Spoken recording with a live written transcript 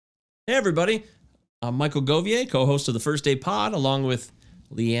Hey, everybody. I'm Michael Govier, co-host of the First Day Pod, along with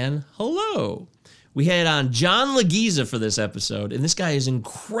Leanne. Hello. We had on John Leguiza for this episode, and this guy is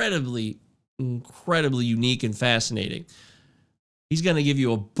incredibly unique and fascinating. He's going to give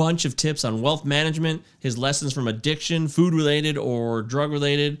you a bunch of tips on wealth management, his lessons from addiction, food-related or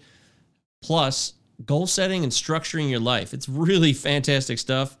drug-related, plus goal setting and structuring your life. It's really fantastic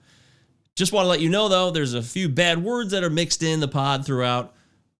stuff. Just want to let you know, though, there's a few bad words that are mixed in the pod throughout.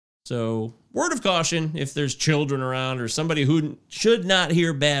 So, word of caution, if there's children around or somebody who should not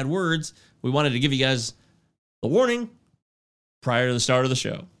hear bad words, we wanted to give you guys a warning prior to the start of the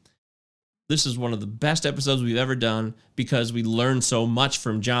show. This is one of the best episodes we've ever done because we learned so much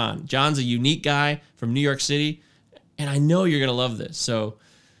from John. John's a unique guy from New York City, and I know you're going to love this. So,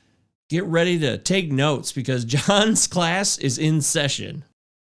 get ready to take notes because John's class is in session.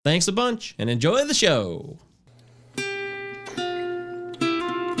 Thanks a bunch and enjoy the show.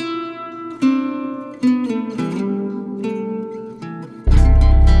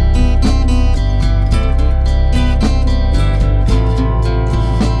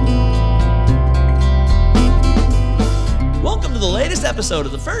 Episode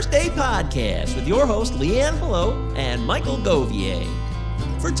of the First Day Podcast with your host Leanne Hello and Michael Govier.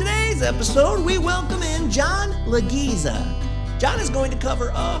 For today's episode, we welcome in John Leguiza. John is going to cover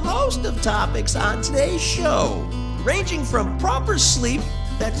a host of topics on today's show, ranging from proper sleep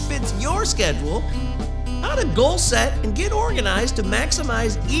that fits your schedule, how to goal set and get organized to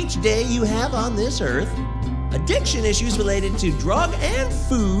maximize each day you have on this earth, addiction issues related to drug and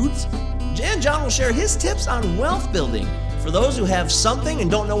foods, and John will share his tips on wealth building for those who have something and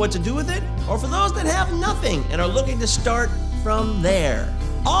don't know what to do with it, or for those that have nothing and are looking to start from there.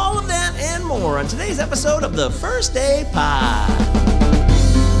 All of that and more on today's episode of the First Day Pod.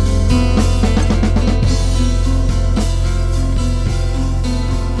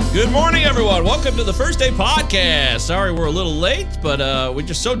 Good morning, everyone. Welcome to the First Day Podcast. Sorry we're a little late, but we're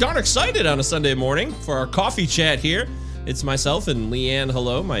just so darn excited on a Sunday morning for our coffee chat here. It's myself and Leanne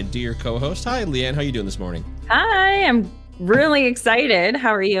Hello, my dear co-host. Hi, Leanne. How you doing this morning? Hi, I'm really excited. How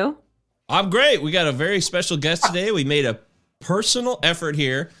are you? I'm great. We got a very special guest today. We made a personal effort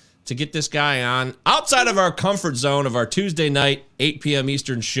here to get this guy on outside of our comfort zone of our Tuesday night, 8 p.m.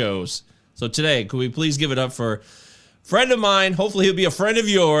 Eastern shows. So today, could we please give it up for a friend of mine? Hopefully he'll be a friend of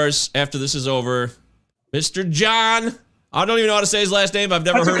yours after this is over. Mr. John. I don't even know how to say his last name. I've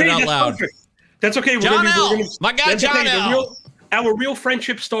never heard it out loud. Perfect. That's okay. John L. My guy, John L. Our real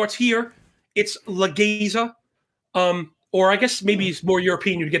friendship starts here. It's Leguiza. Or I guess maybe it's more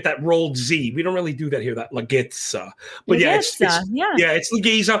European. You'd get that rolled Z. We don't really do that here. That Leguiza. But it's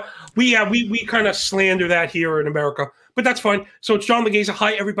Leguiza. We kind of slander that here in America, but that's fine. So it's John Leguiza.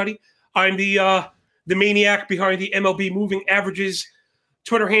 Hi, everybody. I'm the maniac behind the MLB Moving Averages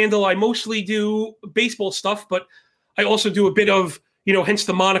Twitter handle. I mostly do baseball stuff, but I also do a bit of, hence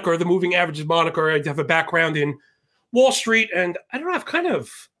the moniker, the Moving Averages moniker. I have a background in Wall Street, and I don't know.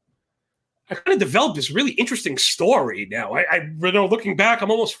 I kind of developed this really interesting story now. I looking back, I'm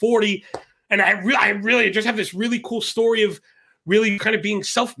almost 40, and I really just have this really cool story of really kind of being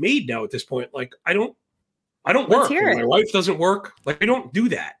self-made now at this point. Like I don't work. My wife doesn't work. Like I don't do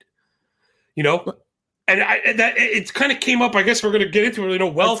that, And it kind of came up. I guess we're going to get into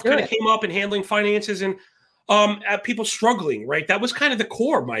it. Wealth kind of came up and handling finances and people struggling. Right, that was kind of the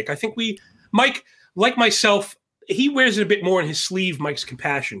core. Mike, I think Mike, like myself, he wears it a bit more in his sleeve. Mike's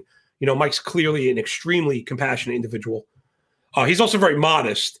compassion. Mike's clearly an extremely compassionate individual. He's also very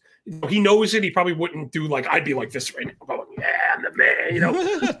modest. He knows it. He probably wouldn't do like I'd be like this right now, going, "Yeah, I'm the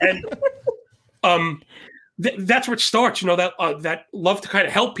man," and that's where it starts. That love to kind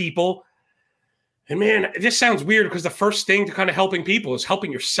of help people. And man, this sounds weird because the first thing to kind of helping people is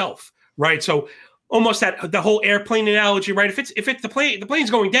helping yourself, right? So almost the whole airplane analogy, right? If it's the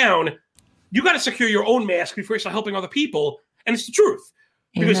plane's going down, you got to secure your own mask before you start helping other people, and it's the truth.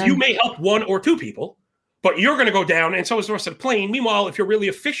 Because Amen. You may help one or two people, but you're going to go down, and so is the rest of the plane. Meanwhile, if you're really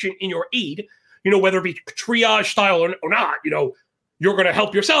efficient in your aid, whether it be triage style or not, you're going to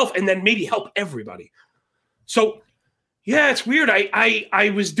help yourself and then maybe help everybody. So, yeah, it's weird.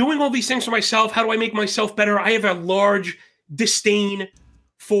 I was doing all these things for myself. How do I make myself better? I have a large disdain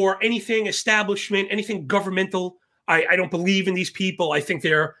for anything establishment, anything governmental. I don't believe in these people. I think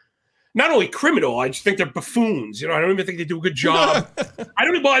they're not only criminal, I just think they're buffoons. I don't even think they do a good job. I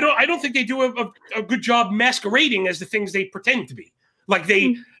don't think they do a good job masquerading as the things they pretend to be. Like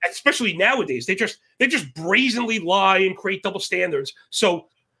especially nowadays, they just brazenly lie and create double standards. So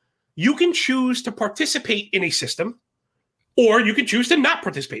you can choose to participate in a system, or you can choose to not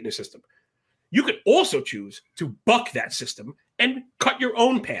participate in a system. You could also choose to buck that system and cut your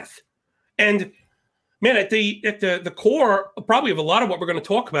own path. And man, at the core, probably of a lot of what we're going to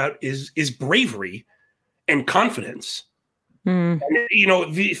talk about is bravery and confidence. And,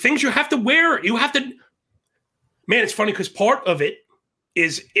 the things you have to wear, you have to. Man, it's funny because part of it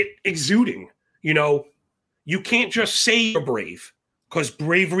is it exuding. You can't just say you're brave because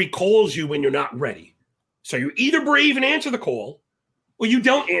bravery calls you when you're not ready. So you're either brave and answer the call, or you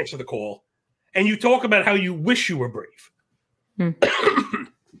don't answer the call, and you talk about how you wish you were brave.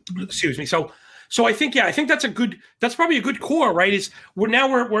 Excuse me. So I think that's probably a good core, right?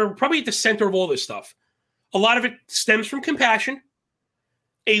 We're probably at the center of all this stuff. A lot of it stems from compassion,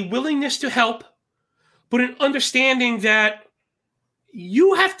 a willingness to help, but an understanding that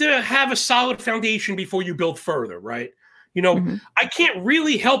you have to have a solid foundation before you build further, right? I can't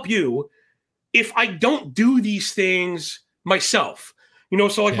really help you if I don't do these things myself.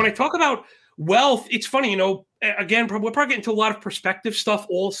 So when I talk about wealth, it's funny, again, we're probably getting into a lot of perspective stuff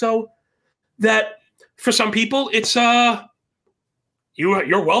also, that for some people, it's you're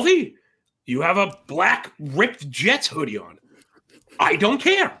wealthy. You have a black ripped Jets hoodie on. I don't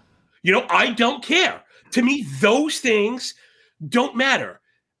care. I don't care. To me, those things don't matter.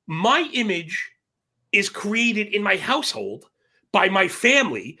 My image is created in my household by my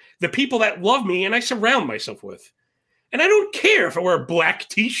family, the people that love me and I surround myself with. And I don't care if I wear a black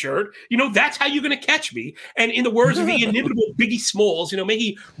T-shirt. That's how you're going to catch me. And in the words of the inimitable Biggie Smalls, may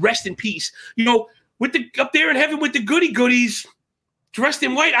he rest in peace. With up there in heaven with the goody goodies, dressed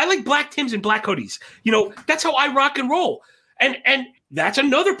in white. I like black Tims and black hoodies. That's how I rock and roll. And that's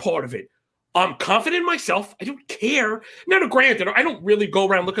another part of it. I'm confident in myself. I don't care. Now, granted, I don't really go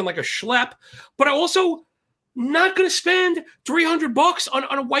around looking like a schlep, but I also not going to spend $300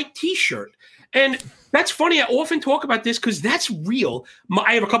 on a white T-shirt. And that's funny. I often talk about this because that's real.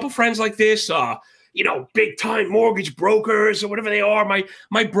 I have a couple friends like this, big time mortgage brokers or whatever they are.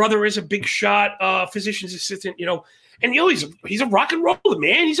 My brother is a big shot physician's assistant, and he's a rock and roller,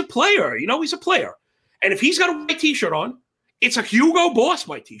 man. He's a player, he's a player. And if he's got a white T-shirt on, it's a Hugo Boss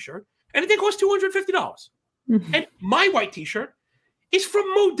white T-shirt, and it costs $250. And my white T-shirt is from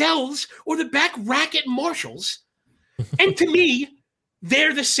Modell's or the back rack at Marshall's. And to me,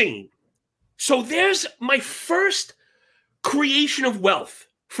 they're the same. So there's my first creation of wealth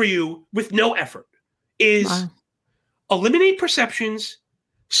for you with no effort is eliminate perceptions,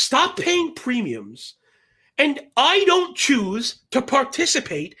 stop paying premiums, and I don't choose to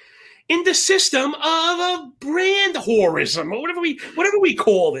participate in the system of a brand whorism or whatever we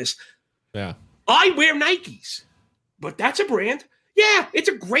call this. Yeah. I wear Nikes, but that's a brand. Yeah, it's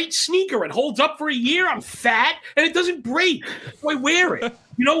a great sneaker. It holds up for a year. I'm fat and it doesn't break. So I wear it.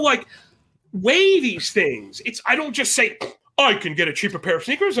 Weigh these things. I don't just say, I can get a cheaper pair of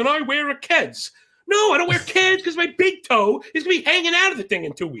sneakers and I wear a Keds. No, I don't wear Keds because my big toe is going to be hanging out of the thing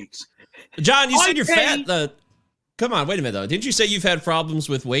in 2 weeks. John, you said you're fat. Come on, wait a minute though. Didn't you say you've had problems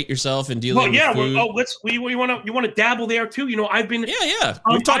with weight yourself and dealing with food? You want to dabble there too? I've been. Yeah.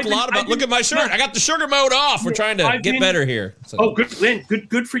 We've talked a lot about. Look at my shirt. I got the sugar mode off. We're trying to get better here. So. Oh, good, Lynn.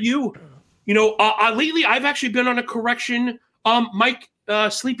 Good for you. Lately I've actually been on a correction. Mike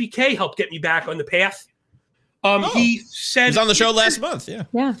Sleepy K helped get me back on the path. He said he was on the show last month. Yeah.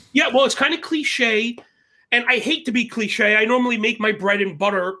 Well, it's kind of cliche. And I hate to be cliche. I normally make my bread and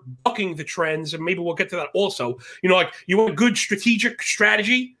butter bucking the trends, and maybe we'll get to that also. You want a good strategic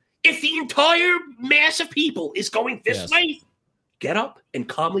strategy? If the entire mass of people is going this way, get up and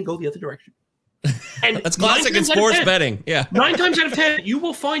calmly go the other direction. And that's classic in sports betting. Yeah. 9 times out of 10, you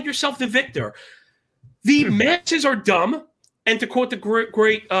will find yourself the victor. The masses are dumb. And to quote the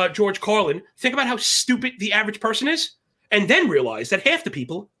great George Carlin, think about how stupid the average person is. And then realize that half the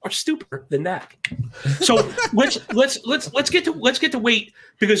people are stupider than that. So let's get to weight,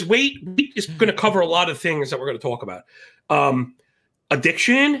 because weight is going to cover a lot of things that we're going to talk about.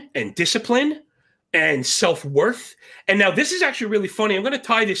 Addiction and discipline and self-worth. And now this is actually really funny. I'm going to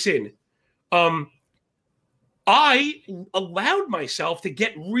tie this in. I allowed myself to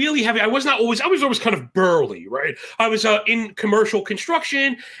get really heavy. I was always kind of burly, right? I was in commercial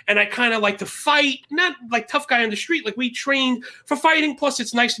construction, and I kind of like to fight, not like tough guy on the street. Like, we trained for fighting. Plus,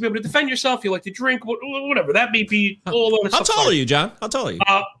 it's nice to be able to defend yourself. You like to drink, whatever. That may be all over. How tall are you, John? How tall are you?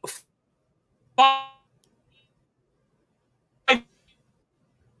 5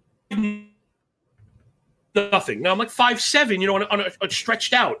 nothing. Now I'm like 5'7", on a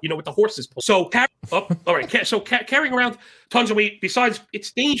stretched out, with the horses. So, all right. So carrying around tons of weight, besides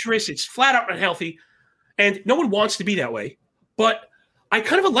it's dangerous, it's flat out unhealthy, and no one wants to be that way. But I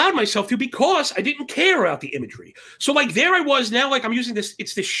kind of allowed myself to, because I didn't care about the imagery. So like there I was now, like I'm using this,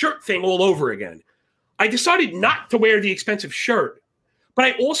 it's this shirt thing all over again. I decided not to wear the expensive shirt, but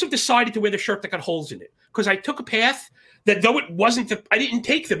but I also decided to wear the shirt that got holes in it because I took a path that, though it wasn't I didn't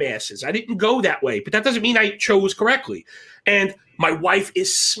take the masses. I didn't go that way, but that doesn't mean I chose correctly. And my wife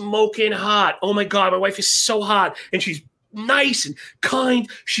is smoking hot. Oh my God, my wife is so hot, and she's nice and kind.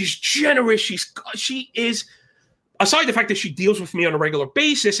 She's generous. She is, aside the fact that she deals with me on a regular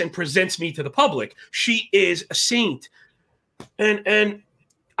basis and presents me to the public, she is a saint. And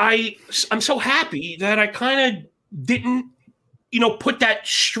I'm so happy that I kind of didn't, put that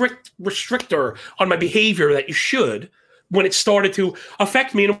strict restrictor on my behavior that you should when it started to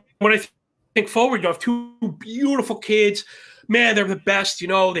affect me. And when I think forward, I have two beautiful kids. Man, they're the best.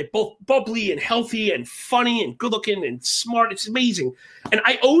 They're both bubbly and healthy and funny and good looking and smart. It's amazing. And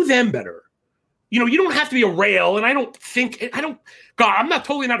I owe them better. You don't have to be a rail. And I'm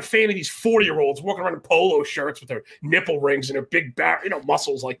totally not a fan of these 40-year-olds walking around in polo shirts with their nipple rings and their big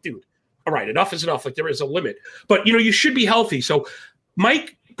muscles. Like, dude, all right, enough is enough. Like, there is a limit. But, you should be healthy. So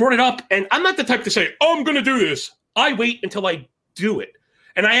Mike brought it up, and I'm not the type to say, oh, I'm going to do this. I wait until I do it.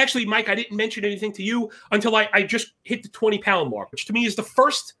 And I actually, Mike, I didn't mention anything to you until I just hit the 20-pound mark, which to me is the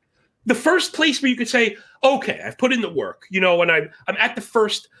first place where you could say, okay, I've put in the work, and I'm at the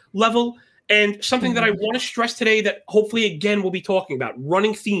first level. And something that I want to stress today that hopefully, again, we'll be talking about,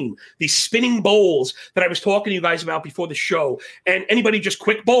 running theme, these spinning bowls that I was talking to you guys about before the show. And anybody just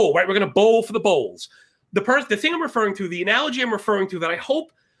quick bowl, right? We're going to bowl for the bowls. The thing I'm referring to, the analogy I'm referring to that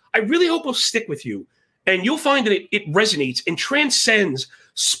I really hope will stick with you. And you'll find that it resonates and transcends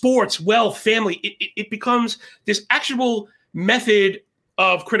sports, wealth, family. It becomes this actionable method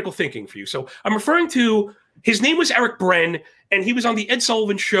of critical thinking for you. So I'm referring to, his name was Eric Bren, and he was on the Ed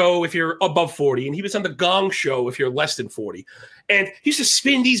Sullivan Show if you're above 40, and he was on the Gong Show if you're less than 40. And he used to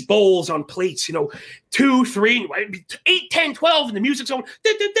spin these bowls on plates, 2, 3, 8, 10, 12, and the music's going,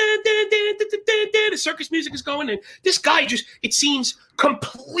 the circus music is going, and this guy it seems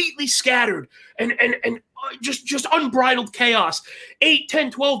completely scattered and just unbridled chaos. 8,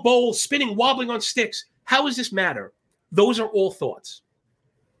 10, 12 bowls spinning, wobbling on sticks. How does this matter? Those are all thoughts.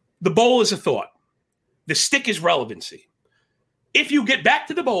 The bowl is a thought. The stick is relevancy. If you get back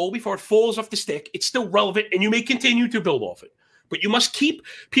to the bowl before it falls off the stick, it's still relevant, and you may continue to build off it. But you must keep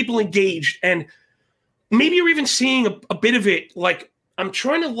people engaged, and maybe you're even seeing a bit of it, like I'm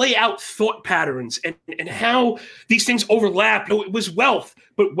trying to lay out thought patterns and how these things overlap. It was wealth,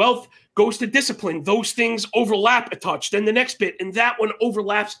 but wealth goes to discipline. Those things overlap a touch. Then the next bit, and that one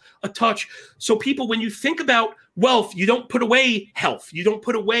overlaps a touch. So people, when you think about wealth, you don't put away health. You don't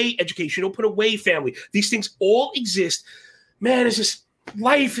put away education. You don't put away family. These things all exist. Man,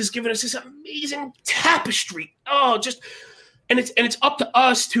 life has given us this amazing tapestry. And it's up to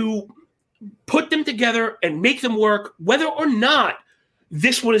us to put them together and make them work, whether or not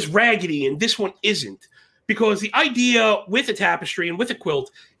this one is raggedy and this one isn't. Because the idea with a tapestry and with a quilt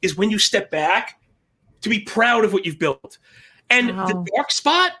is when you step back to be proud of what you've built. And the dark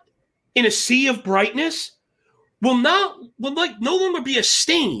spot in a sea of brightness will no longer be a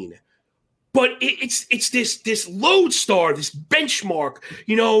stain. But it's this lodestar, this benchmark,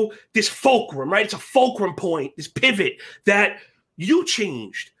 this fulcrum, right? It's a fulcrum point, this pivot that you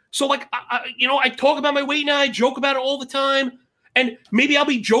changed. So I talk about my weight now. I joke about it all the time. And maybe I'll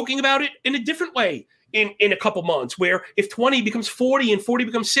be joking about it in a different way in a couple months, where if 20 becomes 40 and 40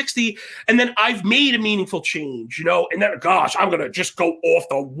 becomes 60, and then I've made a meaningful change, and then, gosh, I'm going to just go off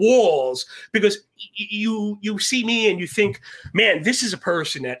the walls because you see me and you think, man, this is a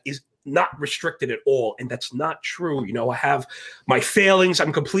person that is not restricted at all. And that's not true. I have my failings.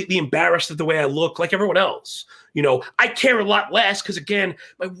 I'm completely embarrassed of the way I look like everyone else. I care a lot less because, again,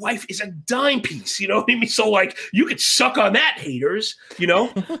 my wife is a dime piece. You know what I mean? So you could suck on that, haters,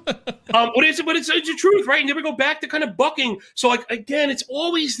 But it's the truth, right? And then we go back to kind of bucking. So again, it's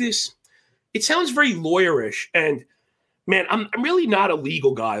always this, it sounds very lawyerish, and man, I'm really not a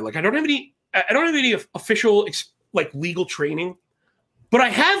legal guy. I don't have any official legal training, but I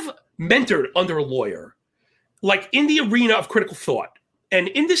have mentored under a lawyer, in the arena of critical thought. And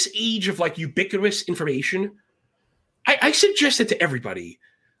in this age of ubiquitous information, I suggest it to everybody.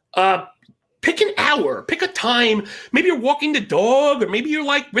 Pick an hour, pick a time. Maybe you're walking the dog, or maybe you're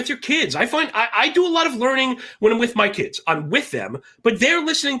with your kids. I find I do a lot of learning when I'm with my kids. I'm with them, but they're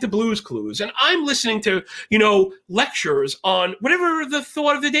listening to Blue's Clues, and I'm listening to, lectures on whatever the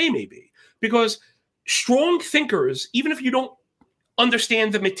thought of the day may be. Because strong thinkers, even if you don't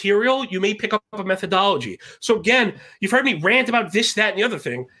understand the material, you may pick up a methodology. So again, you've heard me rant about this, that, and the other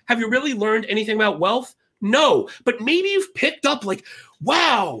thing. Have you really learned anything about wealth? No, but maybe you've picked up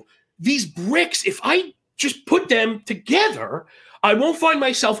wow, these bricks, if I just put them together, I won't find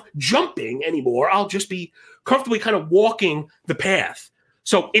myself jumping anymore. I'll just be comfortably kind of walking the path.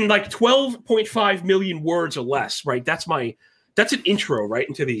 So in like 12.5 million words or less, right? That's an intro, right?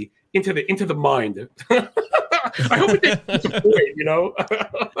 Into the mind. I hope it didn't disappoint, you know?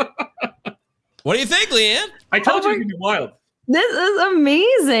 What do you think, Leanne? I told you it could be wild. This is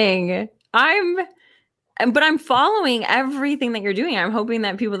amazing. I'm following everything that you're doing. I'm hoping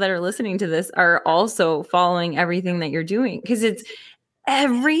that people that are listening to this are also following everything that you're doing, because it's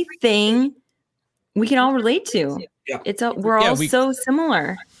everything we can all relate to. Yeah. We're all so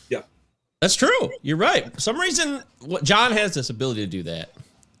similar. Yeah. That's true. You're right. For some reason, John has this ability to do that.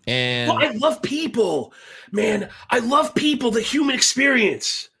 And well, I love people, man. I love people, the human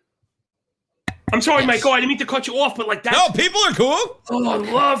experience. I'm sorry, Michael. I didn't mean to cut you off, but like that. No, people are cool. Oh, I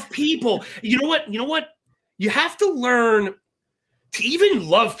love people. You know what? You have to learn to even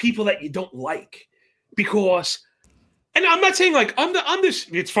love people that you don't like, because, and I'm not saying like I'm this.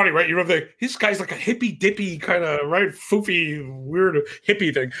 It's funny, right? You remember this guy's like a hippy dippy kind of right, foofy, weird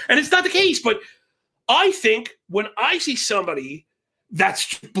hippie thing, and it's not the case. But I think when I see somebody that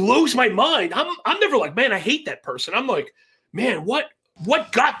blows my mind, I'm never like, man, I hate that person. I'm like, man, what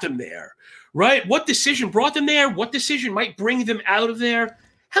got them there? Right? What decision brought them there? What decision might bring them out of there?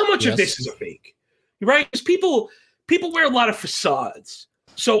 How much of this is a fake? Right? Because people wear a lot of facades.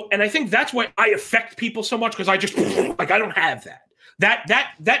 So, and I think that's why I affect people so much, because I just like, I don't have that.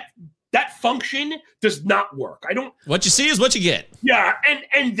 That function does not work. I don't. What you see is what you get. Yeah,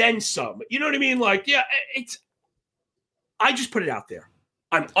 and then some. You know what I mean? Like, yeah, I just put it out there.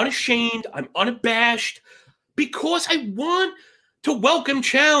 I'm unashamed. I'm unabashed, because I want to welcome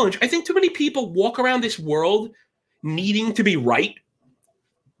challenge. I think too many people walk around this world needing to be right.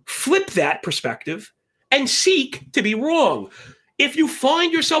 Flip that perspective and seek to be wrong. If you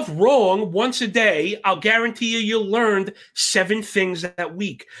find yourself wrong once a day, I'll guarantee you learned 7 things that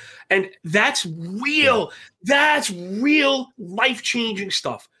week. And that's real. That's real life-changing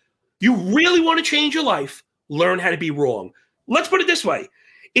stuff. You really want to change your life, learn how to be wrong. Let's put it this way.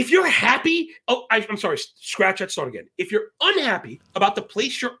 If you're happy, I'm sorry, scratch that, start again. If you're unhappy about the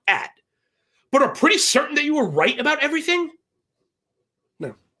place you're at, but are pretty certain that you were right about everything,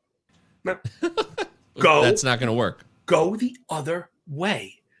 no. That's not going to work. Go the other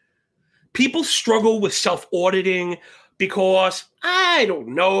way. People struggle with self-auditing because, I don't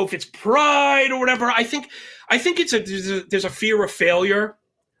know if it's pride or whatever. I think there's a fear of failure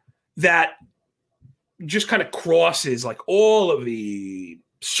that just kind of crosses like all of the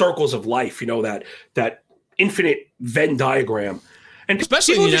circles of life, you know, that infinite Venn diagram. And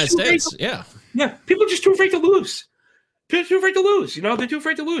especially in the United States. Yeah, people are just too afraid to lose. They're too afraid to lose. You know, they're too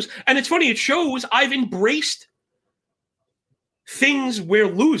afraid to lose. And it's funny, it shows I've embraced things where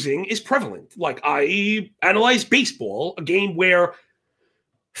losing is prevalent. Like, I analyze baseball, a game where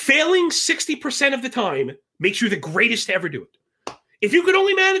failing 60% of the time makes you the greatest to ever do it. If you could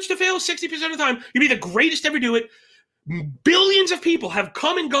only manage to fail 60% of the time, you'd be the greatest to ever do it. Billions of people have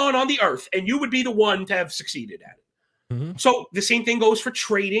come and gone on the earth, and you would be the one to have succeeded at it. Mm-hmm. So the same thing goes for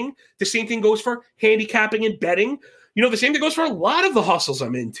trading. The same thing goes for handicapping and betting. You know, the same thing goes for a lot of the hustles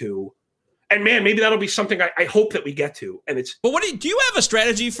I'm into. And man, maybe that'll be something I hope that we get to. And it's. But do you have a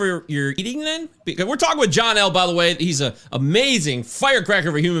strategy for your eating then? Because we're talking with John L., by the way. He's an amazing firecracker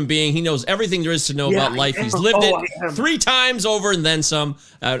of a human being. He knows everything there is to know about life. He's lived it 3 times over and then some.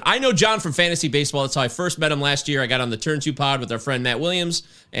 I know John from Fantasy Baseball. That's how I first met him last year. I got on the Turn 2 pod with our friend Matt Williams,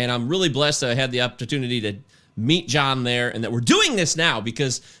 and I'm really blessed that I had the opportunity to meet John there, and that we're doing this now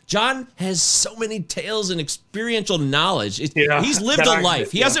because John has so many tales and experiential knowledge. He's lived a life.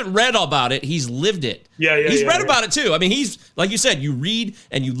 He hasn't read about it. He's lived it. He's read about it too. I mean, he's, like you said, you read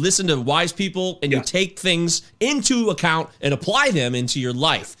and you listen to wise people and you take things into account and apply them into your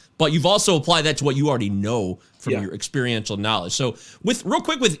life. But you've also applied that to what you already know from your experiential knowledge. So real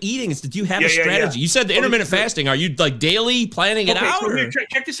quick with eating, do you have a strategy? You said the intermittent fasting. Are you like daily planning it out? So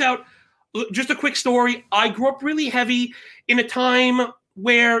check this out. Just a quick story. I grew up really heavy in a time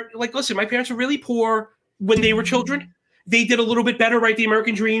where, like, listen, my parents were really poor when they were children. They did a little bit better, right? The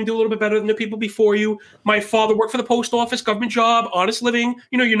American dream, do a little bit better than the people before you. My father worked for the post office, government job, honest living.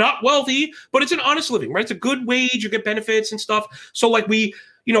 You know, you're not wealthy, but it's an honest living, right? It's a good wage. You get benefits and stuff. So, like, we,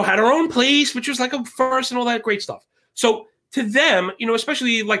 you know, had our own place, which was like a first and all that great stuff. So to them, you know,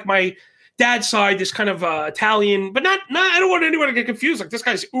 especially like my dad's side, this kind of Italian, but not. I don't want anyone to get confused. Like, this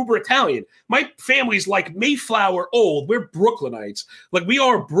guy's uber Italian. My family's like Mayflower old. We're Brooklynites. Like, we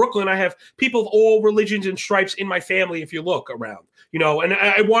are Brooklyn. I have people of all religions and stripes in my family. If you look around, you know, and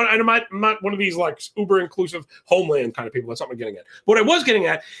I'm not one of these like uber inclusive homeland kind of people. That's not what I'm getting at. But what I was getting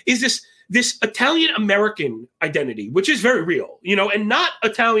at is this Italian American identity, which is very real, you know, and not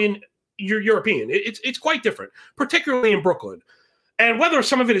Italian European. It's quite different, particularly in Brooklyn. And whether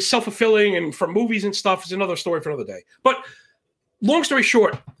some of it is self-fulfilling and from movies and stuff is another story for another day. But long story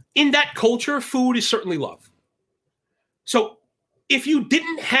short, in that culture, food is certainly love. So if you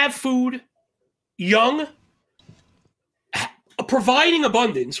didn't have food young, providing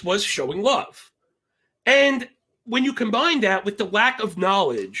abundance was showing love. And when you combine that with the lack of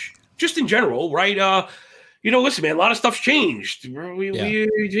knowledge, just in general, right? Listen, man, a lot of stuff's changed. We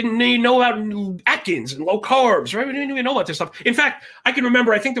didn't even know about Atkins and low carbs, right? We didn't even know about this stuff. In fact, I can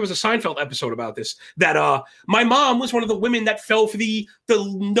remember, I think there was a Seinfeld episode about this, that my mom was one of the women that fell for the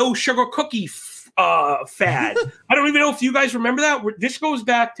no sugar cookie fad. I don't even know if you guys remember that. This goes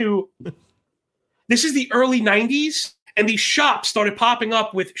back to, this is the early 90s. And these shops started popping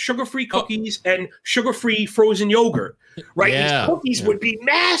up with sugar-free cookies and sugar-free frozen yogurt, right? These cookies would be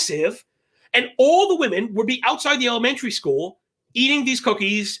massive, and all the women would be outside the elementary school eating these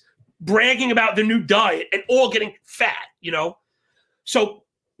cookies, bragging about the new diet, and all getting fat, So,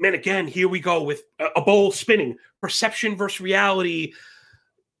 man, again, here we go with a bowl spinning, perception versus reality,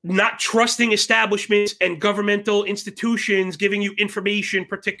 not trusting establishments and governmental institutions giving you information,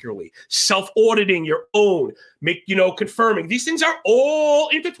 particularly self-auditing your own, confirming. These things are all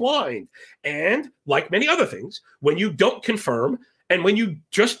intertwined. And like many other things, when you don't confirm and when you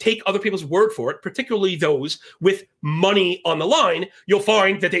just take other people's word for it, particularly those with money on the line, you'll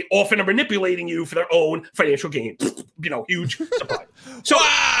find that they often are manipulating you for their own financial gain. Huge supply. So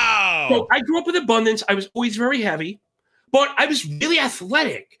I grew up with abundance. I was always very heavy. But I was really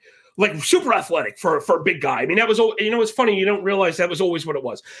athletic, like super athletic for a big guy. I mean, that was, it's funny. You don't realize that was always what it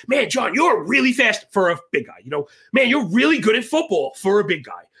was. Man, John, you're really fast for a big guy. Man, you're really good at football for a big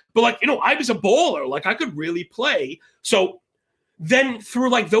guy. But I was a baller. Like I could really play. So then through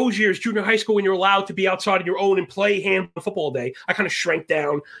those years, junior high school, when you're allowed to be outside on your own and play handball football day, I kind of shrank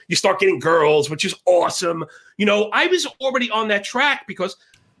down. You start getting girls, which is awesome. I was already on that track because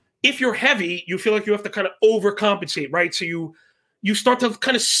if you're heavy, you feel like you have to kind of overcompensate, right? So you start to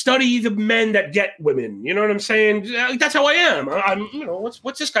kind of study the men that get women. You know what I'm saying? That's how I am. I'm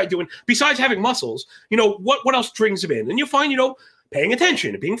what's this guy doing? Besides having muscles, what else brings him in? And you find, paying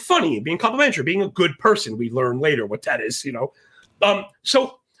attention, being funny, being complimentary, being a good person. We learn later what that is,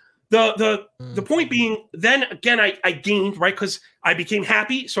 So the point being, then again, I gained, right? Because I became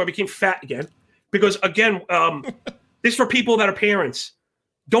happy, so I became fat again. Because again, this is for people that are parents.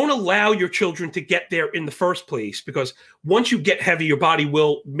 Don't allow your children to get there in the first place, because once you get heavy, your body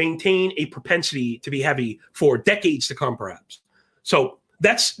will maintain a propensity to be heavy for decades to come, perhaps. So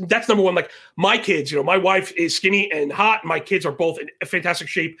that's number one. Like my kids, my wife is skinny and hot. My kids are both in fantastic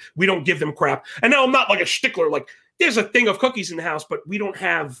shape. We don't give them crap. And now I'm not like a stickler. Like there's a thing of cookies in the house, but we don't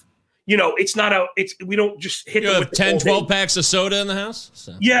have, we don't just hit them with 10, 12 packs of soda in the house.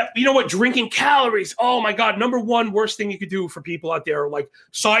 So. Yeah. You know what? Drinking calories. Oh my God. Number one worst thing you could do for people out there, like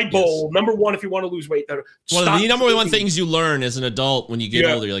side bowl. Yes. Number one, if you want to lose weight. One of the number one things you learn as an adult when you get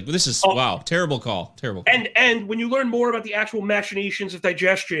older, you're like, well, this is, wow, terrible call. Terrible call. And when you learn more about the actual machinations of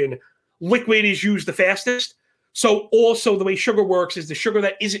digestion, liquid is used the fastest. So also the way sugar works is the sugar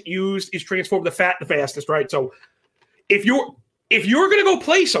that isn't used is transformed to fat the fastest, right? So if you're going to go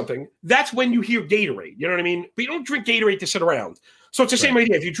play something, that's when you hear Gatorade. You know what I mean? But you don't drink Gatorade to sit around. So it's the same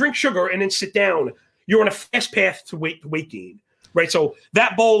idea. If you drink sugar and then sit down, you're on a fast path to weight gain, right? So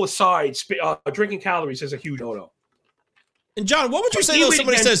that bowl aside, drinking calories is a huge no-no. And John, what would you say though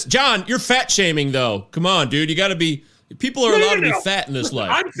somebody says, John, you're fat shaming though. Come on, dude. You got to be, people are allowed to be fat in this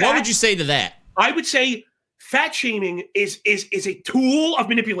life. What would you say to that? I would say fat shaming is a tool of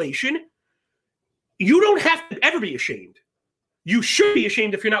manipulation. You don't have to ever be ashamed. You should be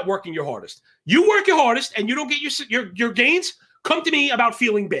ashamed if you're not working your hardest. You work your hardest and you don't get your gains, come to me about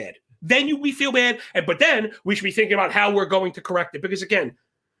feeling bad. Then we feel bad, but then we should be thinking about how we're going to correct it. Because again,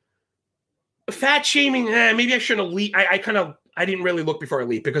 fat shaming, maybe I shouldn't have leaped. I didn't really look before I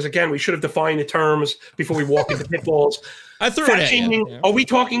leaped, because again, we should have defined the terms before we walk into pitfalls. I threw fat it at shaming, you. Yeah. Are we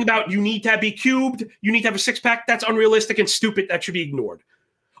talking about you need to be cubed? You need to have a six-pack? That's unrealistic and stupid. That should be ignored.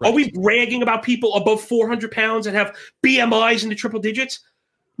 Right. Are we bragging about people above 400 pounds and have BMIs in the triple digits?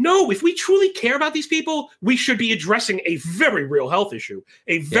 No, if we truly care about these people, we should be addressing a very real health issue.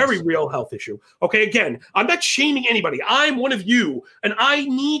 Real health issue. Okay, again, I'm not shaming anybody. I'm one of you, and I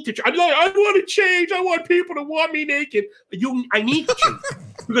need to. I want to change. I want people to want me naked. I need to change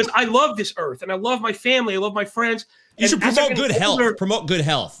because I love this earth, and I love my family. I love my friends. You should promote good health. Promote good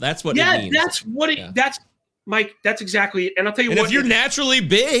health. That's what it means. That's what it. Yeah. That's Mike. That's exactly it. And I'll tell you what. If you're naturally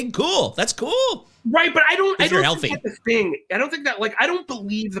big, cool. That's cool. Right, but I don't think that's the thing. I don't think that, I don't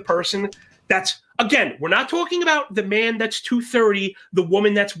believe the person that's, again, we're not talking about the man that's 230, the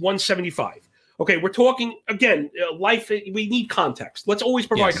woman that's 175. Okay, we're talking, again, life, we need context. Let's always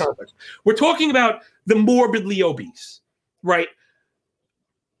provide context. We're talking about the morbidly obese, right?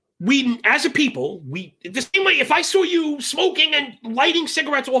 We, as a people, the same way, if I saw you smoking and lighting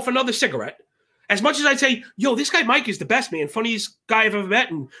cigarettes off another cigarette, as much as I'd say, yo, this guy Mike is the best, man, funniest guy I've ever met,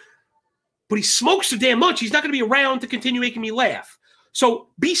 but he smokes so damn much, he's not going to be around to continue making me laugh. So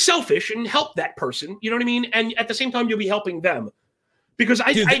be selfish and help that person, you know what I mean? And at the same time, you'll be helping them. Because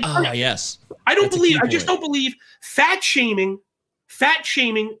I just don't believe fat shaming,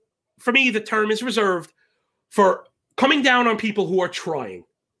 for me, the term is reserved for coming down on people who are trying.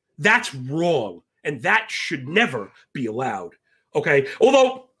 That's wrong. And that should never be allowed. Okay.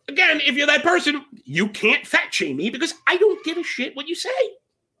 Although, again, if you're that person, you can't fat shame me because I don't give a shit what you say.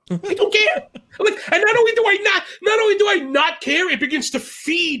 I don't care. And not only do I not care, it begins to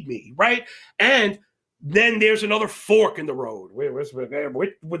feed me, right? And then there's another fork in the road.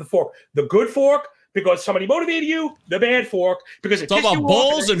 With the fork, the good fork because somebody motivated you, the bad fork because it's all about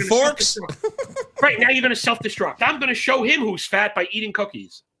bowls and forks. Right now, you're going to self-destruct. I'm going to show him who's fat by eating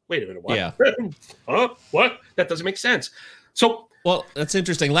cookies. Wait a minute, what? Yeah. What? That doesn't make sense. So. Well, that's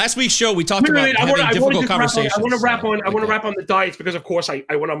interesting. Last week's show, we talked about having difficult conversations. I want to wrap on the diets because, of course, I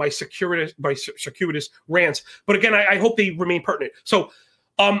went on my circuitous rants. But again, I hope they remain pertinent. So,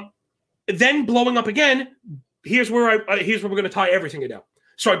 then blowing up again. Here's where we're going to tie everything in now.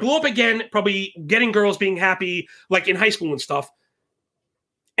 So I blew up again, probably getting girls being happy, like in high school and stuff.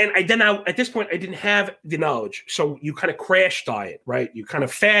 And at this point, I didn't have the knowledge. So you kind of crash diet, right? You kind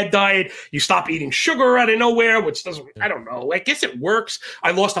of fad diet. You stop eating sugar out of nowhere, which doesn't, I don't know. I guess it works.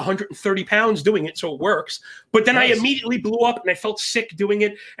 I lost 130 pounds doing it, so it works. But then I immediately blew up and I felt sick doing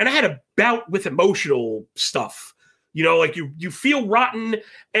it. And I had a bout with emotional stuff. You know, like you feel rotten.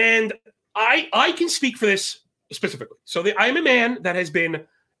 And I can speak for this specifically. So I'm a man that has been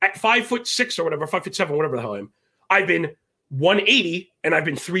at 5'6" or whatever, 5'7", whatever the hell I am. I've been 180 and I've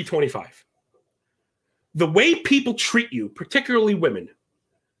been 325. The way people treat you, particularly women,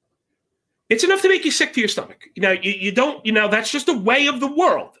 it's enough to make you sick to your stomach. You don't, that's just a way of the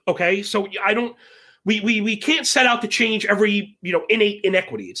world. Okay. So we can't set out to change every, innate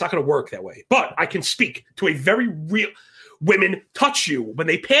inequity. It's not going to work that way, but I can speak to a very real. Women touch you when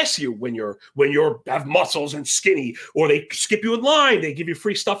they pass you, when you're have muscles and skinny, or they skip you in line. They give you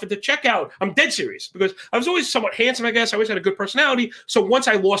free stuff at the checkout. I'm dead serious because I was always somewhat handsome. I guess I always had a good personality. So once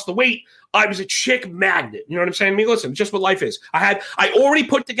I lost the weight, I was a chick magnet. You know what I'm saying? I mean, listen, just what life is. I already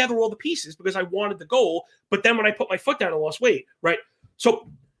put together all the pieces because I wanted the goal. But then when I put my foot down, I lost weight. Right. So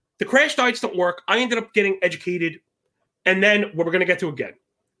the crash diets don't work. I ended up getting educated, and then what we're going to get to again,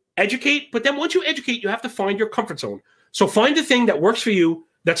 educate. But then once you educate, you have to find your comfort zone. So find the thing that works for you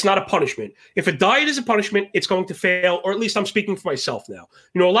that's not a punishment. If a diet is a punishment, it's going to fail, or at least I'm speaking for myself now.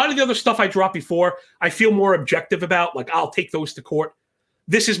 A lot of the other stuff I dropped before, I feel more objective about, like I'll take those to court.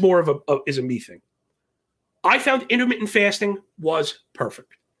 This is more of a me thing. I found intermittent fasting was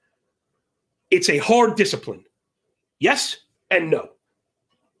perfect. It's a hard discipline. Yes and no.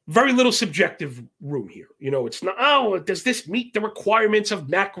 Very little subjective room here. It's not, does this meet the requirements of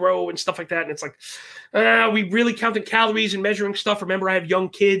macro and stuff like that? And it's like, we really counting calories and measuring stuff. Remember, I have young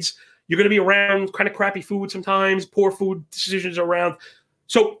kids. You're going to be around kind of crappy food sometimes, poor food decisions around.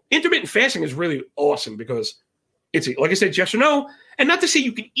 So intermittent fasting is really awesome because it's, like I said, yes or no. And not to say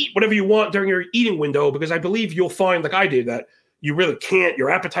you can eat whatever you want during your eating window, because I believe you'll find, like I did, that you really can't.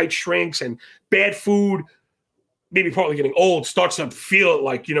 Your appetite shrinks and bad food, maybe partly getting old, starts to feel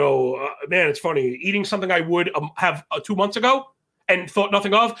like, man, it's funny. Eating something I would have 2 months ago and thought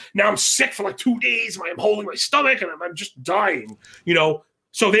nothing of, now I'm sick for like 2 days. I'm holding my stomach and I'm just dying,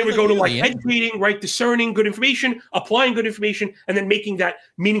 So they would go to educating, right, discerning good information, applying good information, and then making that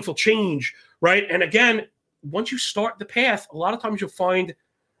meaningful change, right? And again, once you start the path, a lot of times you'll find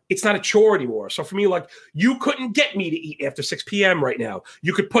it's not a chore anymore. So for me, like, you couldn't get me to eat after 6 p.m. right now.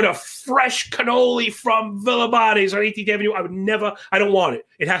 You could put a fresh cannoli from Villa Bodies on 18th Avenue. I don't want it.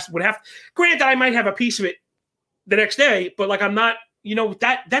 Granted, I might have a piece of it the next day, but like, I'm not,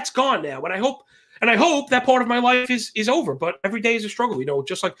 that's gone now. And I hope that part of my life is over, but every day is a struggle,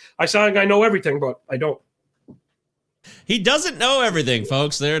 just like I sound like I know everything, but I don't. He doesn't know everything,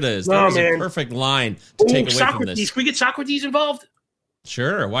 folks. There it is. That was a perfect line to take away from this. Can we get Socrates involved?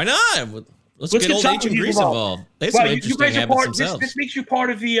 Sure, why not? Let's get old ancient Greece involved. They have some interesting habits themselves. This makes you part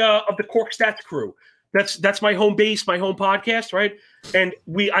of the Cork Stats crew. That's my home base, my home podcast, right? And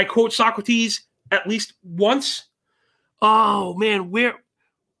I quote Socrates at least once. Oh man, right?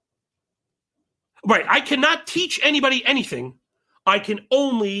 I cannot teach anybody anything. I can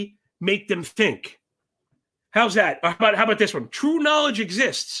only make them think. How's that? How about this one? True knowledge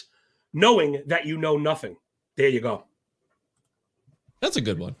exists. knowing that you know nothing. There you go. That's a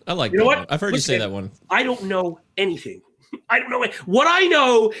good one. I like you know that what? one. I've heard you say that one. I don't know anything. I don't know. What I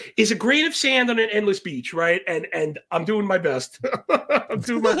know is a grain of sand on an endless beach, right? And I'm doing my best. I'm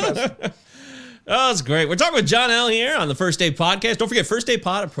doing my best. Oh, that's great. We're talking with John L. here on the First Day Podcast. Don't forget,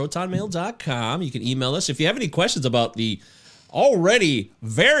 firstdaypod@protonmail.com. You can email us. If you have any questions about the already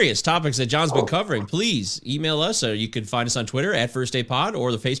various topics that John's been covering, please email us, or you can find us on Twitter @FirstDayPod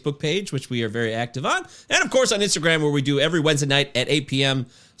or the Facebook page, which we are very active on. And, of course, on Instagram, where we do every Wednesday night at 8 p.m.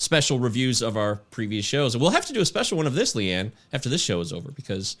 special reviews of our previous shows. And we'll have to do a special one of this, Leanne, after this show is over,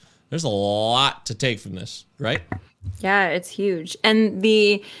 because there's a lot to take from this, right? Yeah, it's huge. And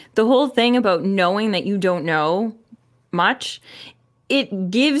the whole thing about knowing that you don't know much, it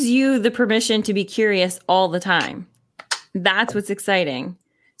gives you the permission to be curious all the time. That's what's exciting.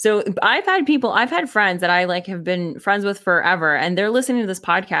 So I've had friends that I have been friends with forever, and they're listening to this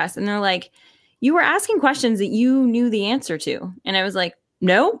podcast and they're like, you were asking questions that you knew the answer to. And I was like,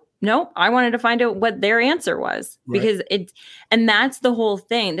 no, I wanted to find out what their answer was, because and that's the whole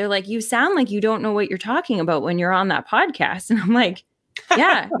thing. They're like, you sound like you don't know what you're talking about when you're on that podcast. And I'm like,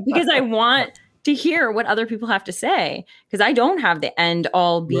 yeah, because I want to hear what other people have to say, because I don't have the end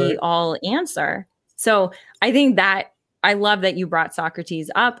all be all answer. So I think that I love that you brought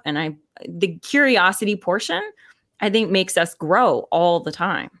Socrates up, and the curiosity portion, I think, makes us grow all the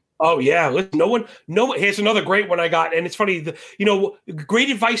time. Oh yeah, here's another great one I got, and it's funny. Great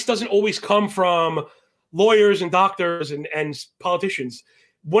advice doesn't always come from lawyers and doctors and politicians.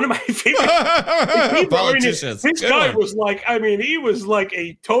 One of my favorite politicians. This guy was he was like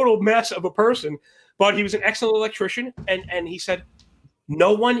a total mess of a person, but he was an excellent electrician, and he said,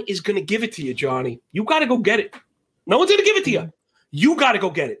 "No one is going to give it to you, Johnny. You got to go get it. No one's going to give it to you. You got to go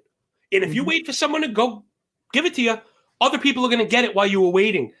get it. And if you wait for someone to go give it to you, other people are going to get it while you were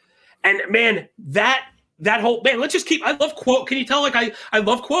waiting." And man, that whole, let's just keep, I love quote. Can you tell? I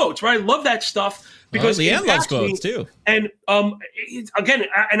love quotes, right? I love that stuff because Leanne loves quotes too. And again,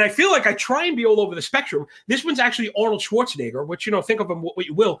 and I feel like I try and be all over the spectrum. This one's actually Arnold Schwarzenegger, which, think of him what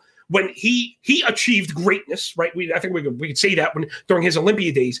you will, when he achieved greatness, right? I think we could say that during his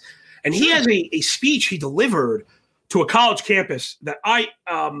Olympia days. And he has a speech he delivered to a college campus that I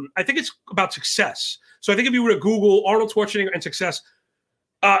think it's about success. So I think if you were to Google Arnold Schwarzenegger and success,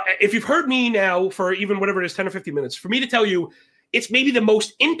 if you've heard me now for even whatever it is, 10 or 15 minutes, for me to tell you, it's maybe the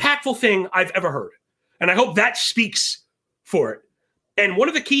most impactful thing I've ever heard. And I hope that speaks for it. And one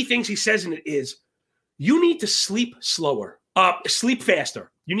of the key things he says in it is, you need to sleep sleep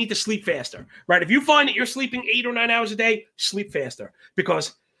faster. You need to sleep faster, right? If you find that you're sleeping 8 or 9 hours a day, sleep faster,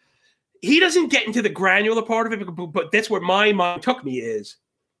 because he doesn't get into the granular part of it, but that's where my mind took me is,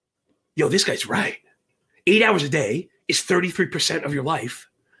 this guy's right. 8 hours a day is 33% of your life.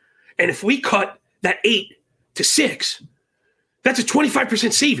 And if we cut that 8 to 6, that's a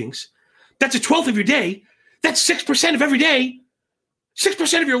 25% savings. That's a 12th of your day. That's 6% of every day,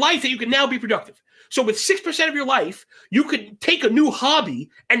 6% of your life that you can now be productive. So with 6% of your life, you could take a new hobby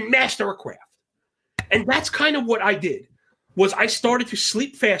and master a craft. And that's kind of what I did, was I started to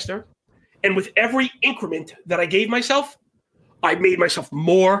sleep faster. And with every increment that I gave myself, I made myself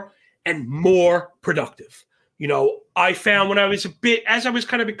more and more productive. I found when I was as I was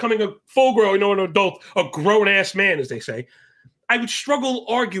kind of becoming a full-grown, an adult, a grown-ass man, as they say, I would struggle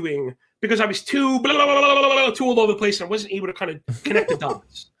arguing because I was too all over the place, and I wasn't able to kind of connect the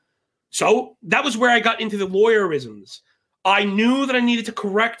dots. So that was where I got into the lawyerisms. I knew that I needed to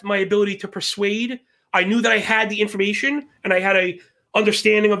correct my ability to persuade. I knew that I had the information, and I had a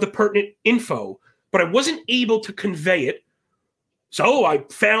understanding of the pertinent info, but I wasn't able to convey it. So I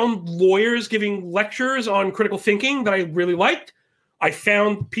found lawyers giving lectures on critical thinking that I really liked. I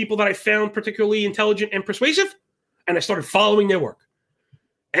found people that I found particularly intelligent and persuasive, and I started following their work.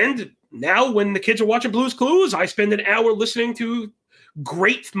 And now when the kids are watching Blue's Clues, I spend an hour listening to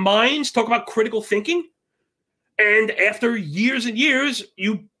great minds talk about critical thinking. And after years and years,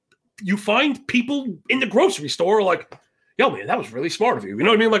 you find people in the grocery store like, yo, man, that was really smart of you. You know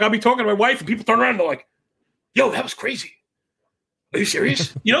what I mean? Like, I'll be talking to my wife and people turn around and they're like, yo, that was crazy. Are you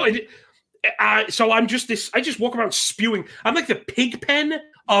serious? So I'm just I just walk around spewing. I'm like the pig pen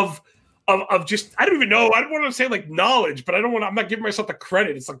of just, I don't even know. I don't want to say like knowledge, but I'm not giving myself the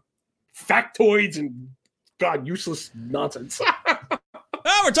credit. It's like factoids and useless nonsense.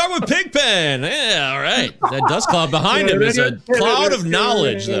 Oh, we're talking with Pigpen. Yeah, all right. That dust cloud behind him is a cloud of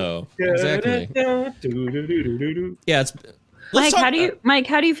knowledge, though. Exactly. Yeah, it's. Mike,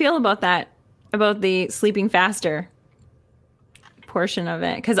 how do you feel about that? About the sleeping faster portion of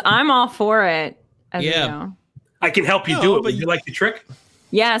it? Because I'm all for it. As you know. I can help you do it. Would you like the trick?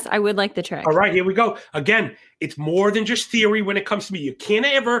 Yes, I would like the trick. All right, here we go. Again, it's more than just theory when it comes to me. You can't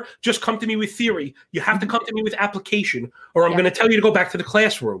ever just come to me with theory. You have to come to me with application, or I'm going to tell you to go back to the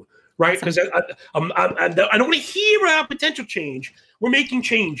classroom, right? Because I don't want to hear about potential change. We're making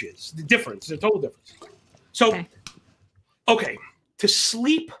changes. The difference, the total difference. So, okay, to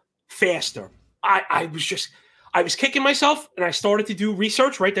sleep faster, I was kicking myself, and I started to do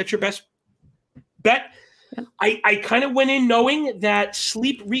research, right? That's your best bet. Yeah. I kind of went in knowing that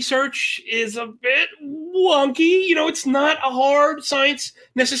sleep research is a bit wonky. You know, it's not a hard science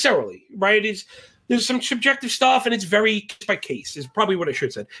necessarily, right? There's some subjective stuff, and it's very case by case is probably what I should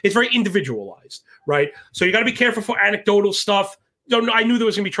have said. It's very individualized, right? So you got to be careful for anecdotal stuff. I knew there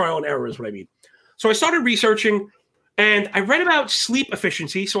was going to be trial and error is what I mean. So I started researching, and I read about sleep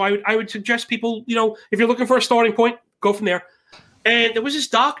efficiency. So I would suggest people, you know, if you're looking for a starting point, go from there. And there was this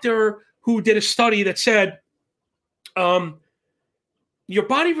doctor who did a study that said your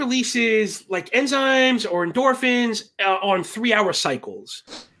body releases like enzymes or endorphins on 3-hour cycles.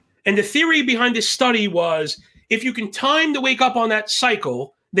 And the theory behind this study was if you can time to wake up on that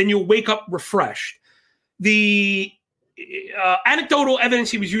cycle, then you'll wake up refreshed. The anecdotal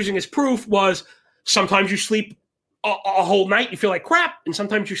evidence he was using as proof was sometimes you sleep a whole night, you feel like crap, and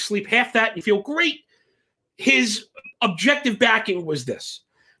sometimes you sleep half that, and you feel great. His objective backing was this.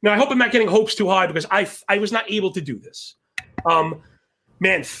 Now, I hope I'm not getting hopes too high because I was not able to do this.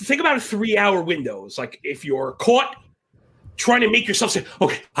 Man, think about 3-hour windows. Like if you're caught trying to make yourself say,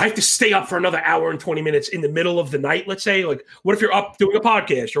 okay, I have to stay up for another hour and 20 minutes in the middle of the night, let's say. Like what if you're up doing a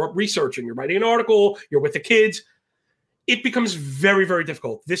podcast, you're up researching, you're writing an article, you're with the kids. It becomes very, very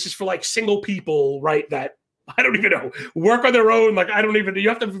difficult. This is for like single people, right? That I don't even know, work on their own. Like I don't even, you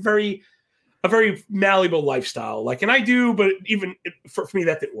have to have a very malleable lifestyle. Like, and I do, but even for me,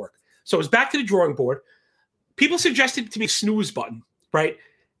 that didn't work. So it was back to the drawing board. People suggested to me snooze button, right?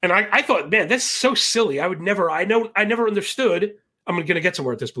 And I thought, man, that's so silly. I never understood. I'm going to get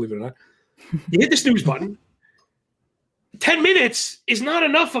somewhere at this, believe it or not. You hit the snooze button. 10 minutes is not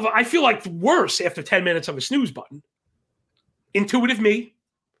enough I feel like worse after 10 minutes of a snooze button. Intuitive me.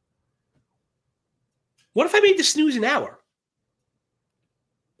 What if I made the snooze an hour?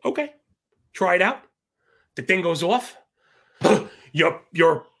 Okay. Try it out. The thing goes off. You're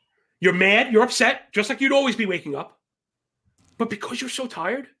mad. You're upset, just like you'd always be waking up. But because you're so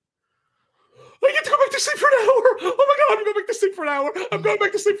tired, I get to go back to sleep for an hour. Oh my God, I'm going back to sleep for an hour. I'm going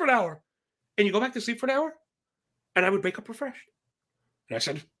back to sleep for an hour. And you go back to sleep for an hour, and I would wake up refreshed. And I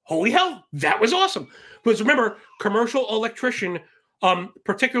said, holy hell, that was awesome. Because remember, commercial electrician,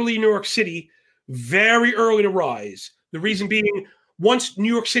 particularly in New York City, very early to rise. The reason being, once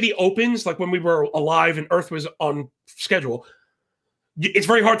New York City opens, like when we were alive and Earth was on schedule, it's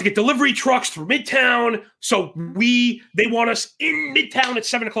very hard to get delivery trucks through Midtown. So they want us in Midtown at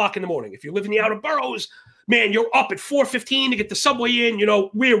 7:00 in the morning. If you live in the outer boroughs, man, you're up at 4:15 to get the subway in. You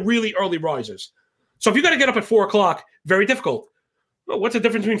know, we're really early risers. So if you got to get up at 4:00, very difficult. Well, what's the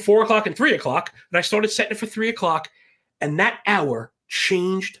difference between 4:00 and 3:00? And I started setting it for 3:00, and that hour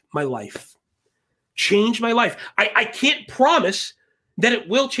changed my life. Changed my life. I can't promise that it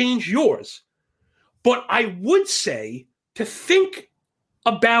will change yours, but I would say to think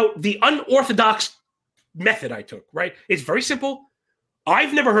about the unorthodox method I took, right? It's very simple.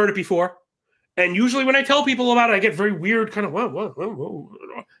 I've never heard it before. And usually when I tell people about it, I get very weird, kind of, whoa.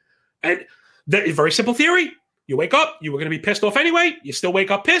 And it's very simple theory. You wake up, you were going to be pissed off anyway. You still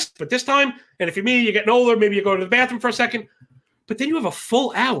wake up pissed, but this time, and if you're me, you're getting older, maybe you go to the bathroom for a second, but then you have a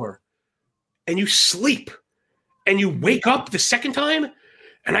full hour and you sleep and you wake up the second time.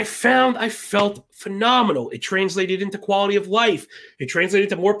 And I felt phenomenal. It translated into quality of life. It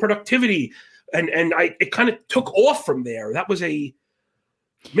translated into more productivity. And it kind of took off from there. That was it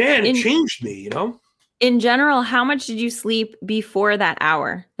changed me, you know? In general, how much did you sleep before that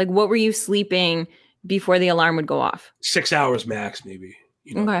hour? Like what were you sleeping before the alarm would go off? 6 hours max, maybe.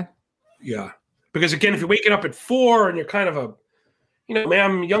 You know? Okay. Yeah. Because again, if you're waking up at 4 and you're kind of man,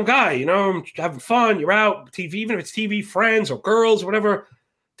 I'm a young guy, you know, I'm having fun, you're out, TV, even if it's TV, friends or girls or whatever,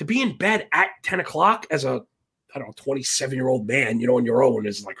 to be in bed at 10:00 as a, 27-year-old man, you know, on your own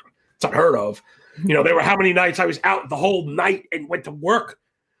is like, it's unheard of. You know, there were how many nights I was out the whole night and went to work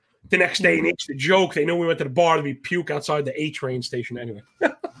the next day, and it's the joke. They knew we went to the bar to be puke outside the A train station anyway.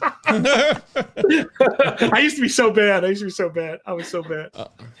 I used to be so bad. I was so bad.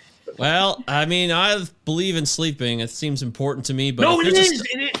 Well, I mean, I believe in sleeping. It seems important to me. But no, it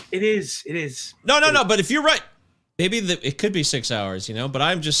is. No. But if you're right, maybe it could be 6 hours, you know, but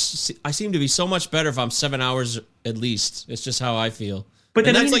I seem to be so much better if I'm 7 hours at least. It's just how I feel. But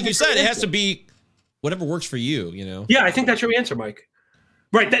then that's like you said, it has to be whatever works for you, you know? Yeah, I think that's your answer, Mike.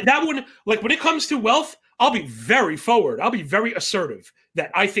 Right. That one, like when it comes to wealth, I'll be very forward. I'll be very assertive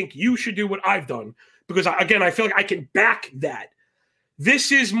that I think you should do what I've done because, I feel like I can back that.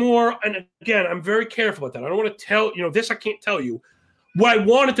 This is more, and again, I'm very careful about that. I don't want to tell, this I can't tell you. What I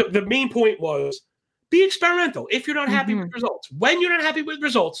wanted to, the main point was be experimental. If you're not happy with results, when you're not happy with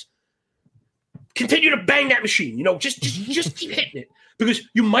results, continue to bang that machine. Just keep hitting it because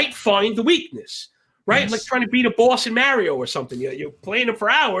you might find the weakness, right? Yes. Like trying to beat a boss in Mario or something. You're playing him for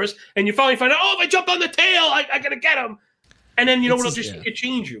hours, and you finally find out, if I jump on the tail, I gotta get him. And then it'll just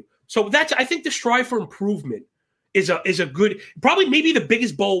change you. So I think the strive for improvement is a good, probably maybe the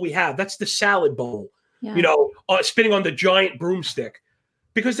biggest bowl we have. That's the salad bowl. Yeah. Spinning on the giant broomstick,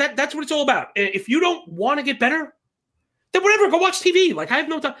 because that's what it's all about. If you don't want to get better, then whatever, go watch TV. Like I have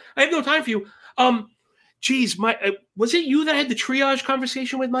no time for you. Geez, was it you that had the triage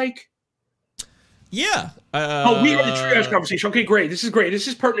conversation with Mike? Yeah. We had the triage conversation. Okay, great. This is great. This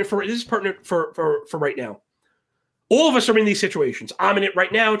is pertinent for right now. All of us are in these situations. I'm in it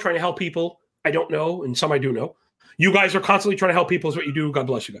right now, trying to help people I don't know, and some I do know. You guys are constantly trying to help people. Is what you do. God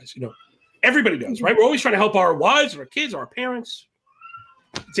bless you guys. Everybody does, right? We're always trying to help our wives, our kids, our parents.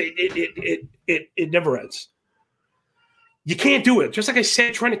 It never ends. You can't do it. Just like I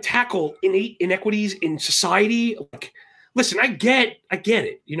said, trying to tackle innate inequities in society. Like, listen, I get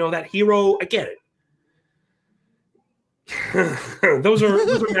it. That hero, I get it. those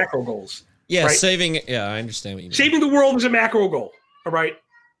are macro goals. Yeah, right? I understand what you mean. Saving the world is a macro goal, all right?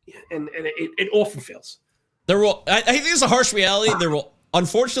 And it often fails. I think it's a harsh reality. There will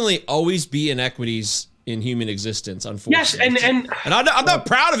unfortunately always be inequities in human existence, unfortunately. Yes, and I'm not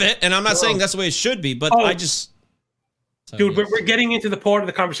proud of it, and I'm not saying that's the way it should be, but I just... Dude, we're getting into the part of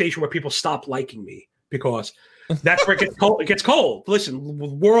the conversation where people stop liking me because that's where it gets cold. Listen, the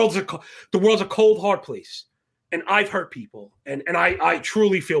world's a cold, hard place, and I've hurt people, and I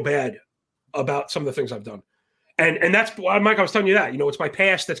truly feel bad about some of the things I've done, and that's why, Mike, I was telling you that it's my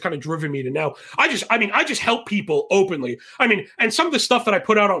past that's kind of driven me to now. I just help people openly. And some of the stuff that I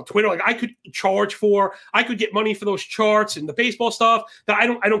put out on Twitter, like I could charge for, I could get money for those charts and the baseball stuff. That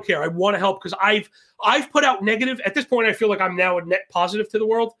I don't care. I want to help because I've put out negative. At this point, I feel like I'm now a net positive to the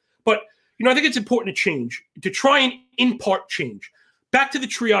world. But, I think it's important to change, to try and impart change. Back to the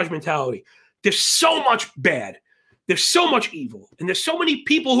triage mentality. There's so much bad. There's so much evil. And there's so many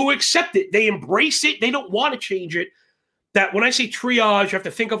people who accept it. They embrace it. They don't want to change it. That when I say triage, you have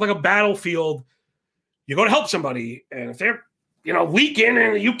to think of like a battlefield. You go to help somebody. And if they're, leaking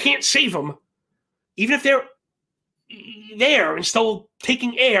and you can't save them, even if they're there and still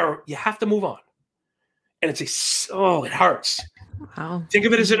taking air, you have to move on. And it hurts. Wow. Think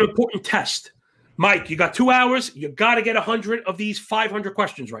of it as an important test. Mike, you got 2 hours. You got to get 100 of these 500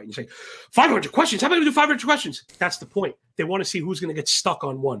 questions right. And you say, 500 questions? How am I going to do 500 questions? That's the point. They want to see who's going to get stuck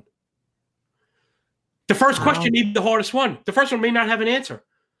on one. The first question may be the hardest one. The first one may not have an answer.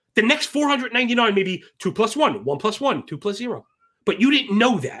 The next 499 may be 2 plus 1, 1 plus 1, 2 plus 0. But you didn't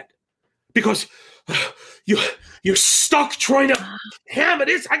know that because you're stuck trying to hammer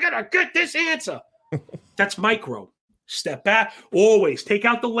this. I got to get this answer. That's micro. Step back. Always take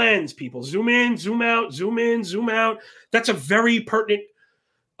out the lens, people. Zoom in, zoom out, zoom in, zoom out. That's a very pertinent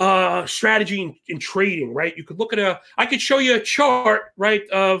strategy in trading, right? You could look at I could show you a chart, right,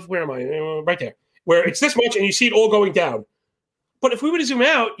 of, where am I? Right there, where it's this much and you see it all going down. But if we were to zoom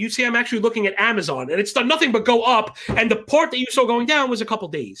out, you'd see I'm actually looking at Amazon and it's done nothing but go up. And the part that you saw going down was a couple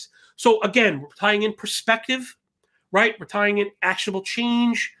days. So again, we're tying in perspective, right? We're tying in actionable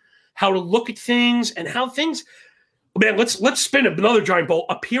change, how to look at things and how things... Man, let's spin another giant bowl.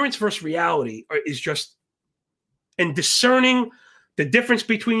 Appearance versus reality is just, and discerning the difference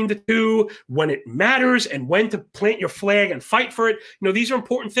between the two, when it matters and when to plant your flag and fight for it. These are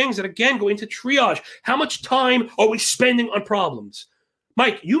important things that, again, go into triage. How much time are we spending on problems?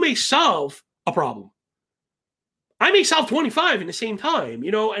 Mike, you may solve a problem. I may solve 25 in the same time,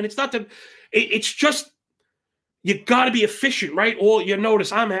 and it's not it's just, you got to be efficient, right? Or you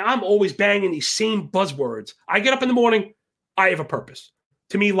notice I'm always banging these same buzzwords. I get up in the morning. I have a purpose.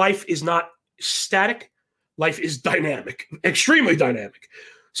 To me, life is not static. Life is dynamic, extremely dynamic.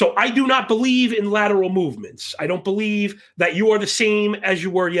 So I do not believe in lateral movements. I don't believe that you are the same as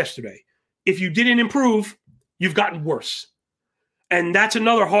you were yesterday. If you didn't improve, you've gotten worse. And that's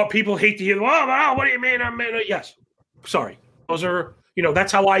another hard, people hate to hear, oh, what do you mean? Yes. Sorry. Those are...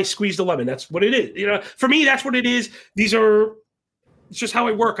 that's how I squeeze the lemon. That's what it is. For me, that's what it is. It's just how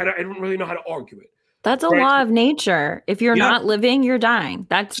I work. I don't really know how to argue it. That's a law of nature. If you're not living, you're dying.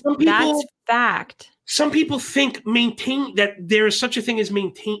 That's fact. Some people think that there is such a thing as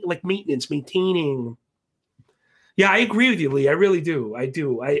maintenance, maintaining. Yeah, I agree with you, Lee. I really do. I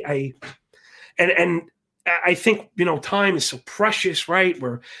do. And I think, time is so precious, right?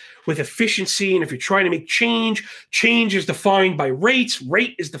 We're with efficiency. And if you're trying to make change is defined by rates.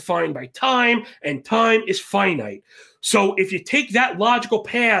 Rate is defined by time, and time is finite. So if you take that logical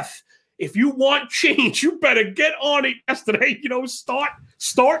path, if you want change, you better get on it yesterday.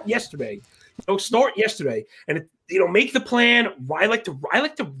 Start yesterday. Start yesterday, and make the plan. I like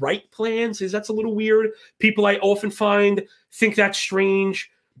to write plans. That's a little weird. People I often find think that's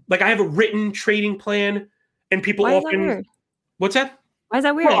strange. Like I have a written trading plan, and people often. What's that? Why is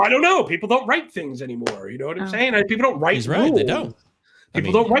that weird? Well, I don't know. People don't write things anymore. You know what I'm saying? People don't write. He's right. Rules. They don't.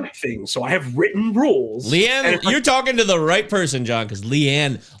 People don't write things, so I have written rules. Leanne, you're talking to the right person, John, because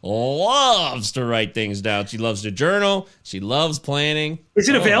Leanne loves to write things down. She loves to journal. She loves planning. Is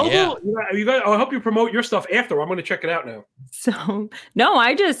it available? Yeah. You guys, I'll help you promote your stuff after. I'm going to check it out now. So, no,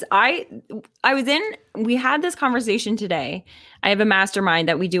 we had this conversation today. I have a mastermind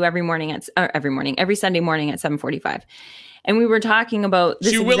that we do every Sunday morning at 7:45. And we were talking about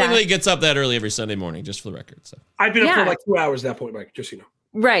this. She willingly gets up that early every Sunday morning, just for the record. So I've been up for like 2 hours at that point, Mike, just so you know.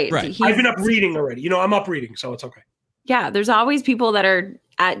 Right. I've been up reading already. I'm up reading, so it's okay. Yeah, there's always people that are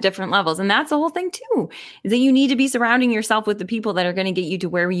at different levels. And that's the whole thing too, is that you need to be surrounding yourself with the people that are going to get you to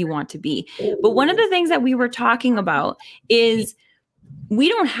where you want to be. But one of the things that we were talking about is we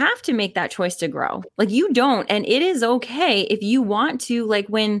don't have to make that choice to grow. Like you don't. And it is okay if you want to, like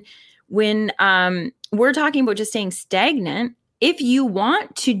when we're talking about just staying stagnant. If you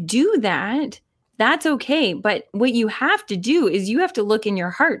want to do that, that's okay. But what you have to do is you have to look in your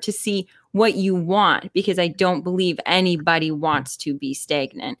heart to see what you want, because I don't believe anybody wants to be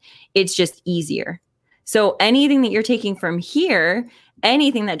stagnant. It's just easier. So anything that you're taking from here,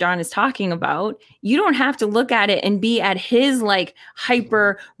 anything that John is talking about, you don't have to look at it and be at his like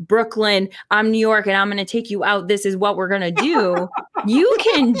hyper Brooklyn, I'm New York and I'm going to take you out. This is what we're going to do. You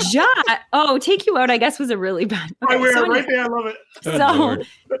can just, take you out, I guess was a really bad. Okay, right there. I love it. So,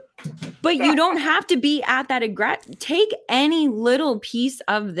 but you don't have to be at that take any little piece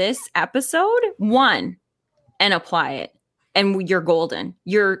of this episode, one, and apply it. And you're golden.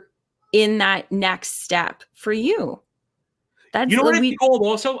 You're in that next step for you. What I've been called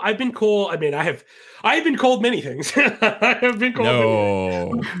also? I've been called, I've been called many things. I have been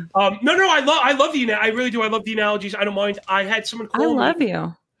called many things. I love I really do. I love the analogies. I don't mind. I had someone call me. I love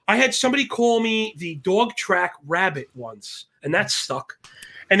you. I had somebody call me the dog track rabbit once, and that stuck.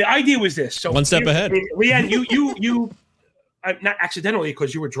 And the idea was this. So one step ahead. Leanne, you not accidentally,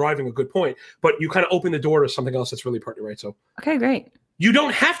 because you were driving a good point, but you kind of opened the door to something else that's really pertinent, right? So okay, great. You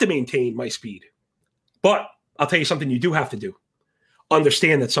don't have to maintain my speed, but I'll tell you something you do have to do.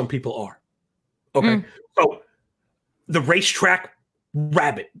 Understand that some people are. Okay. So the racetrack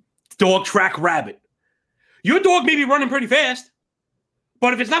rabbit, dog track rabbit. Your dog may be running pretty fast,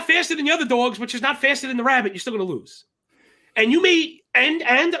 but if it's not faster than the other dogs, which is not faster than the rabbit, you're still going to lose. And you may,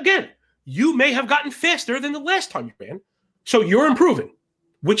 and again, you may have gotten faster than the last time you ran. So you're improving,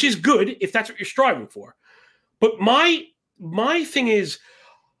 which is good if that's what you're striving for. But my thing is,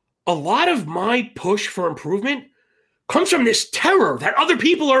 a lot of my push for improvement comes from this terror that other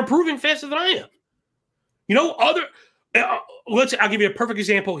people are improving faster than I am. I'll give you a perfect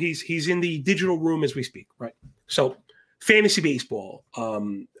example. He's in the digital room as we speak, right? So fantasy baseball.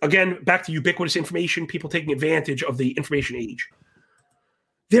 Again, back to ubiquitous information, people taking advantage of the information age.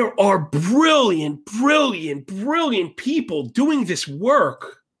 There are brilliant people doing this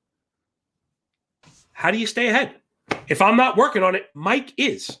work. How do you stay ahead? If I'm not working on it, Mike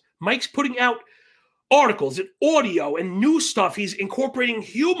is. Mike's putting out articles and audio and new stuff. He's incorporating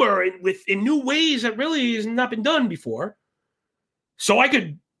humor in new ways that really has not been done before. So I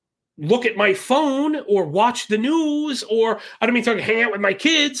could look at my phone or watch the news, or I don't mean to hang out with my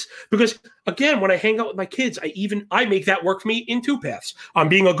kids, because again, when I hang out with my kids, I make that work for me in two paths. I'm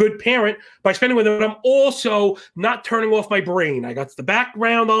being a good parent by spending with them, but I'm also not turning off my brain. I got the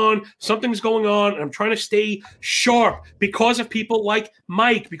background on, something's going on, and I'm trying to stay sharp because of people like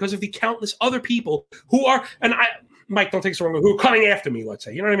Mike, because of the countless other people who are, Mike, don't take it wrong, who are coming after me, let's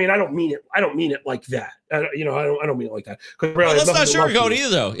say. You know what I mean? I don't mean it like that. I don't mean it like that. Really, let's not sugarcoat either,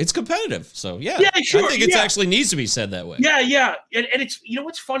 though. It's competitive. So, yeah. Yeah, sure. I think it actually needs to be said that way. Yeah. And it's,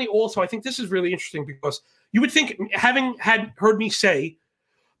 what's funny also, I think this is really interesting, because you would think, having heard me say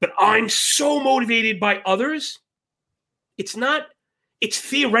that I'm so motivated by others, it's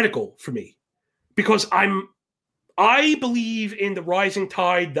theoretical for me, because I believe in the rising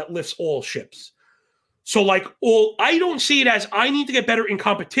tide that lifts all ships. So I don't see it as I need to get better in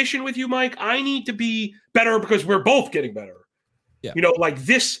competition with you, Mike. I need to be better because we're both getting better. Yeah.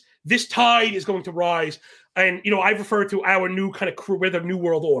 This tide is going to rise. And, I've referred to our new kind of crew. We're the New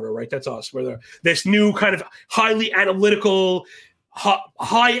World Order, right? That's us. We're this new kind of highly analytical,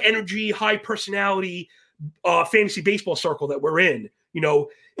 high energy, high personality fantasy baseball circle that we're in,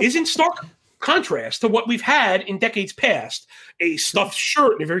 is in stark contrast to what we've had in decades past. A stuffed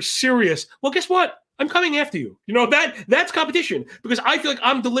shirt and a very serious, well, guess what? I'm coming after you. That's competition, because I feel like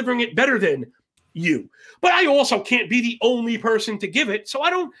I'm delivering it better than you. But I also can't be the only person to give it. So I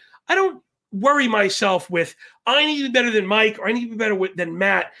don't worry myself with, I need to be better than Mike, or I need to be better than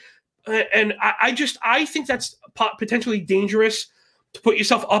Matt. And I think that's potentially dangerous to put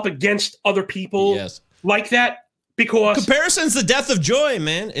yourself up against other people like that, because comparison's the death of joy,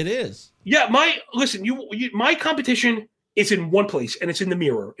 man. It is. Yeah. My competition is in one place, and it's in the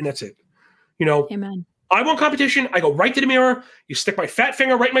mirror, and that's it. Amen. I want competition. I go right to the mirror. You stick my fat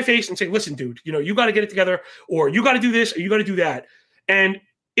finger right in my face and say, listen, dude, you got to get it together, or you got to do this, or you got to do that. And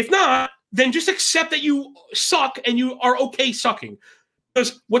if not, then just accept that you suck and you are okay sucking.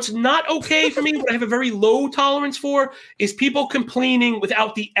 Because what's not okay for me, what I have a very low tolerance for, is people complaining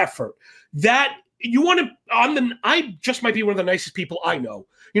without the effort. That I just might be one of the nicest people I know,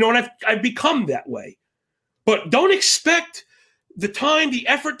 and I've become that way. But don't expect the time, the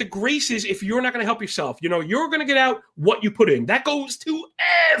effort, the graces if you're not going to help yourself. You're going to get out what you put in. That goes to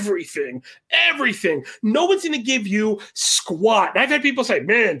everything. No one's going to give you squat. And I've had people say,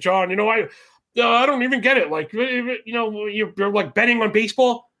 man, John, I don't even get it. Like, you're like betting on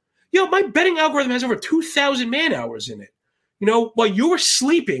baseball. My betting algorithm has over 2,000 man hours in it. While you were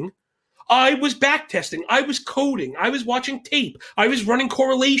sleeping, I was back testing. I was coding. I was watching tape. I was running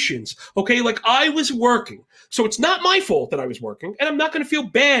correlations. Okay. Like, I was working. So it's not my fault that I was working, and I'm not going to feel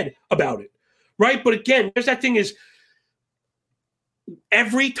bad about it. Right. But again, there's that thing is,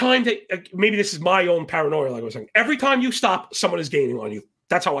 every time that, maybe this is my own paranoia, like I was saying, every time you stop, someone is gaining on you.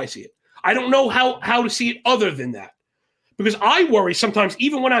 That's how I see it. I don't know how to see it other than that, because I worry sometimes,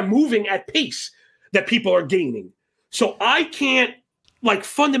 even when I'm moving at pace, that people are gaining. So I can't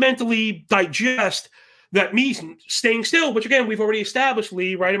fundamentally digest that me staying still, which again, we've already established,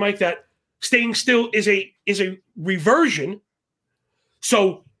 Lee, right, Mike, that staying still is a reversion.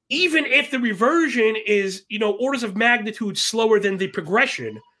 So even if the reversion is, orders of magnitude slower than the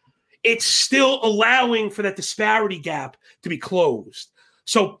progression, it's still allowing for that disparity gap to be closed.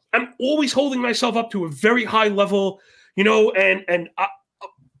 So I'm always holding myself up to a very high level, and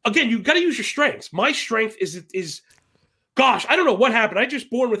again, you got to use your strengths. My strength is, gosh, I don't know what happened. I just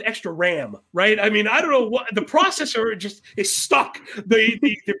born with extra RAM, right? I mean, I don't know what the processor just is stuck. The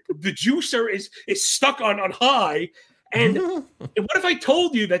juicer is stuck on high. And what if I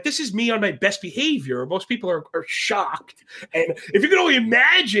told you that this is me on my best behavior? Most people are shocked. And if you can only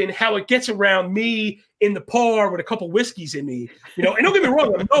imagine how it gets around me in the par with a couple whiskeys in me, and don't get me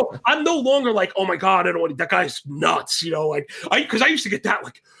wrong, I'm no longer like, oh my God, I don't want that guy's nuts, because I used to get that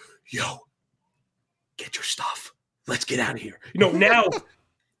like, yo, get your stuff. Let's get out of here. Now,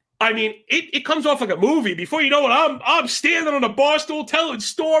 I mean, it comes off like a movie. Before you know it, I'm standing on a bar stool telling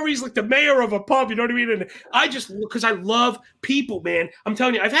stories like the mayor of a pub. You know what I mean? And because I love people, man. I'm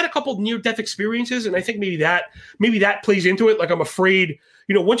telling you, I've had a couple near-death experiences, and I think maybe that plays into it. Like, I'm afraid,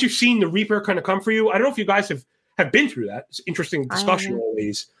 once you've seen the Reaper kind of come for you. I don't know if you guys have been through that. It's an interesting discussion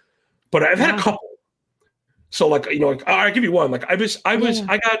always, but I've had a couple. So I'll give you one. Like I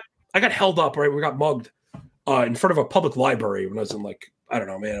got held up, right? We got mugged in front of a public library when I was in I don't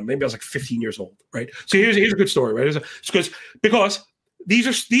know, man, maybe I was 15 years old, right? So here's a good story, right? Because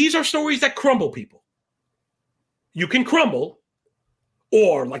these are stories that crumble people. You can crumble,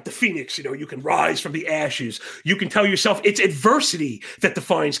 or like the phoenix, you can rise from the ashes. You can tell yourself it's adversity that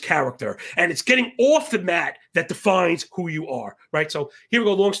defines character, and it's getting off the mat that defines who you are, right? So here we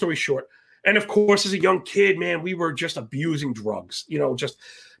go, long story short. And of course, as a young kid, man, we were just abusing drugs, just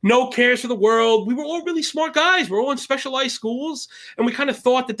no cares for the world. We were all really smart guys. We're all in specialized schools. And we kind of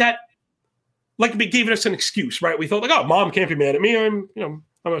thought that gave us an excuse, right? We thought oh, mom can't be mad at me. I'm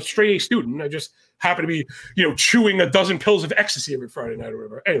a straight A student. I just happen to be, chewing a dozen pills of ecstasy every Friday night or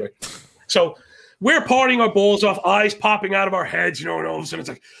whatever. Anyway, so we're partying our balls off, eyes popping out of our heads, and all of a sudden it's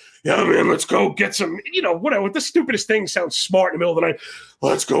like, yeah, man, let's go get some, whatever. The stupidest thing sounds smart in the middle of the night.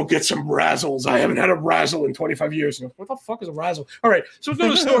 Let's go get some Razzles. I haven't had a Razzle in 25 years. What the fuck is a Razzle? All right, so let's go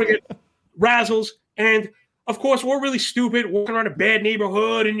to the store and get Razzles. And, of course, we're really stupid, walking around a bad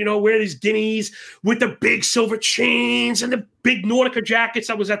neighborhood and, wear these guineas with the big silver chains and the big Nautica jackets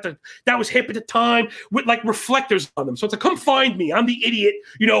that was hip at the time with, reflectors on them. So it's like, come find me. I'm the idiot,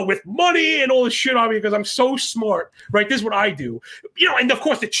 with money and all this shit on me because I'm so smart, right? This is what I do. And, of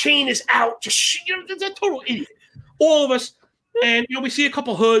course, the chain is out. Just, it's a total idiot. All of us. And, we see a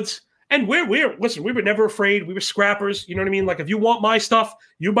couple hoods. And listen, we were never afraid. We were scrappers. You know what I mean? Like if you want my stuff,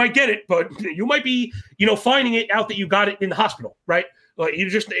 you might get it, but you might be, finding it out that you got it in the hospital, right? Like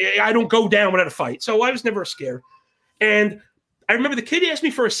I don't go down without a fight. So I was never scared. And I remember the kid asked me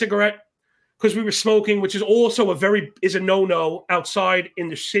for a cigarette because we were smoking, which is also a no-no outside in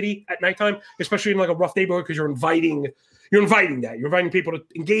the city at nighttime, especially in like a rough neighborhood, because you're inviting that. You're inviting people to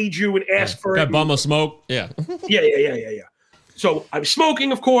engage you and ask for it. That bum of smoke. Yeah. Yeah. So I was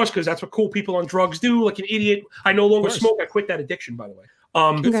smoking, of course, because that's what cool people on drugs do, like an idiot. I no longer smoke. I quit that addiction, by the way.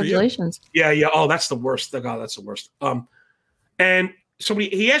 Congratulations. Yeah. Oh, that's the worst. God, that's the worst. And so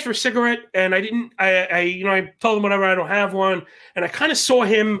he asked for a cigarette, and I told him whatever, I don't have one. And I kind of saw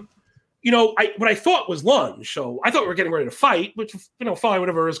him, what I thought was lunge. So I thought we were getting ready to fight, which, fine,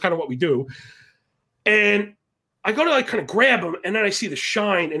 whatever, is kind of what we do. And I go to like kind of grab him, and then I see the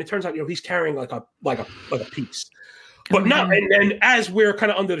shine, and it turns out, he's carrying like a piece. But and as we're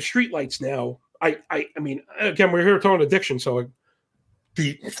kind of under the streetlights now, I mean, again, we're here talking addiction, so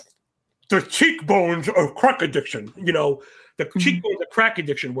the cheekbones of crack addiction, the cheekbones of crack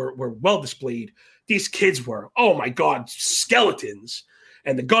addiction were well displayed. These kids were, oh my God, skeletons,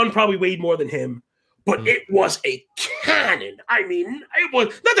 and the gun probably weighed more than him. But it was a cannon. I mean, it was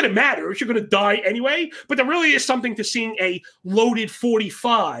not that it matters. You're going to die anyway. But there really is something to seeing a loaded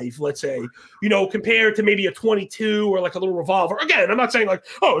 45, let's say, compared to maybe a 22 or like a little revolver. Again, I'm not saying like,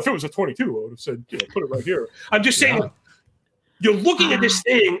 oh, if it was a 22, I would have said, put it right here. I'm just saying, you're looking at this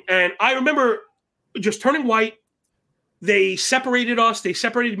thing, and I remember just turning white. They separated us. They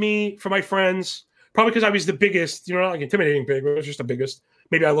separated me from my friends, probably because I was the biggest, not like intimidating big, but I was just the biggest.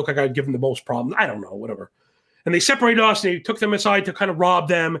 Maybe I look like I'd give them the most problems. I don't know, whatever. And they separated us, and they took them aside to kind of rob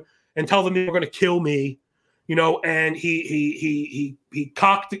them and tell them they were going to kill me, and he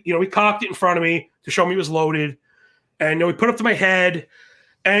cocked it, he cocked it in front of me to show me it was loaded. And he put it up to my head.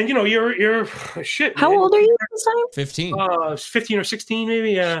 And, you're shit. How old are you at this time? 15. 15 or 16,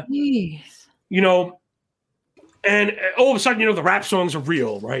 maybe. Yeah. Jeez. And all of a sudden, the rap songs are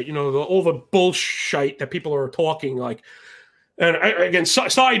real, right? All the bullshit that people are talking like. And again,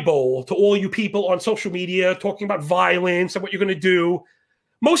 side bowl to all you people on social media talking about violence and what you're going to do.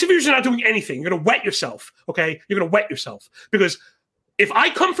 Most of you are not doing anything. You're going to wet yourself, okay? You're going to wet yourself. Because if I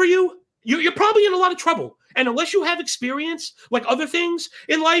come for you, you're probably in a lot of trouble. And unless you have experience, like other things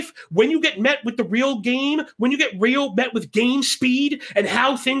in life, when you get met with the real game, when you get met with game speed and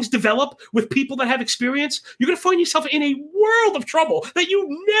how things develop with people that have experience, you're going to find yourself in a world of trouble that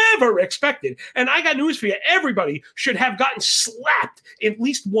you never expected. And I got news for you. Everybody should have gotten slapped at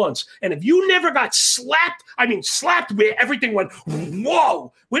least once. And if you never got slapped, I mean slapped where everything went,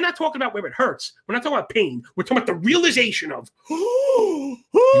 whoa. We're not talking about where it hurts. We're not talking about pain. We're talking about the realization of, you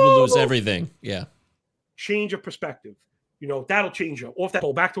will lose everything. Yeah. Change of perspective, that'll change you off that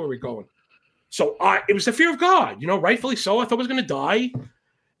hole, back to where we're going. So it was the fear of God, rightfully so. I thought I was going to die,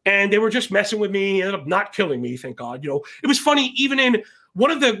 and they were just messing with me. Ended up not killing me, thank God. It was funny. Even in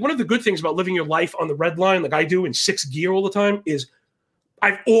one of the good things about living your life on the red line, like I do in 6th gear all the time, is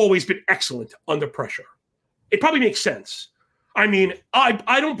I've always been excellent under pressure. It probably makes sense. I mean,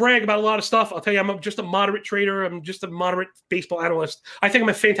 I don't brag about a lot of stuff. I'll tell you, I'm just a moderate trader. I'm just a moderate baseball analyst. I think I'm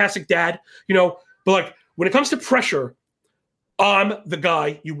a fantastic dad, but like. When it comes to pressure, I'm the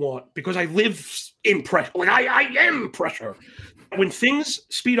guy you want because I live in pressure. Like I am pressure. When things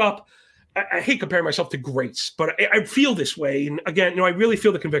speed up, I hate comparing myself to greats, but I feel this way. And again, I really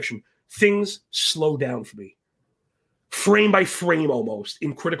feel the conviction. Things slow down for me, frame by frame, almost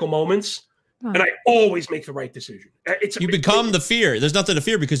in critical moments, and I always make the right decision. You become the fear. There's nothing to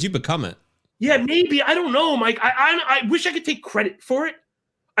fear because you become it. Yeah, maybe. I don't know, Mike. I wish I could take credit for it.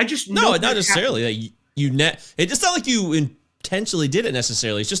 I just no, not necessarily. It's just not like you intentionally did it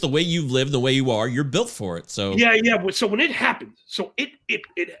necessarily. It's just the way you live, the way you are. You're built for it. So yeah. So when it happened,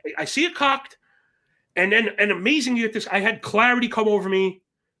 I see it cocked, and amazing at this, I had clarity come over me,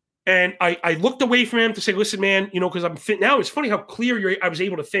 and I looked away from him to say, "Listen, man, because I'm fit now." It's funny how clear I was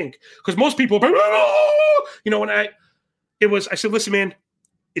able to think because most people, I said, "Listen, man,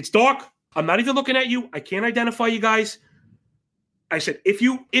 it's dark. I'm not even looking at you. I can't identify you guys." I said, "If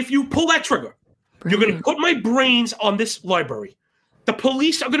you pull that trigger." Brilliant. You're going to put my brains on this library. The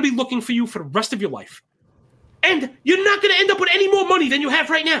police are going to be looking for you for the rest of your life. And you're not going to end up with any more money than you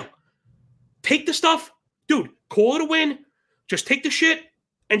have right now. Take the stuff. Dude, call it a win. Just take the shit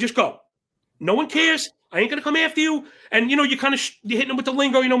and just go. No one cares. I ain't going to come after you. And, you kind of you're hitting them with the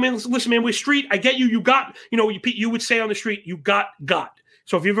lingo. Man, listen, man, we're street. I get you. You got, you would say on the street, you got.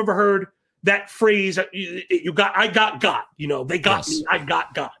 So if you've ever heard that phrase, I got. They got me. I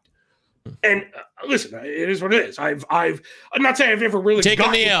got. And listen, it is what it is. I'm not saying I've ever really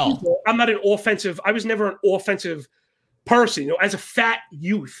taken the L. People. I'm not an offensive. I was never an offensive person. You know, as a fat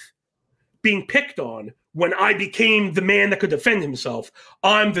youth being picked on, when I became the man that could defend himself,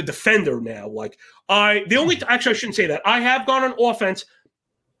 I'm the defender now. Like actually I shouldn't say that. I have gone on offense.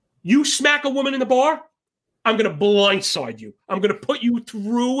 You smack a woman in the bar, I'm going to blindside you. I'm going to put you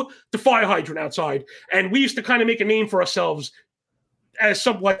through the fire hydrant outside. And we used to kind of make a name for ourselves as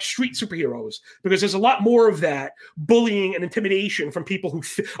somewhat street superheroes, because there's a lot more of that bullying and intimidation from people who,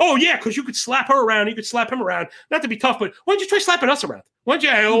 because you could slap her around, you could slap him around. Not to be tough, but why don't you try slapping us around? Why don't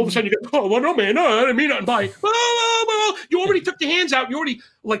you all of a sudden you go, no, man, no, I didn't mean nothing by it. You already took the hands out. You already,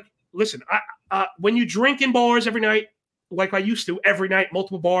 listen, when you drink in bars every night, like I used to every night,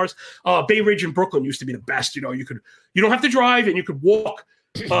 multiple bars, Bay Ridge in Brooklyn used to be the best. You know, you don't have to drive and you could walk.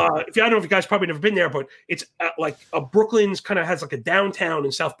 I don't know if you guys probably never been there, but it's Brooklyn's kind of has like a downtown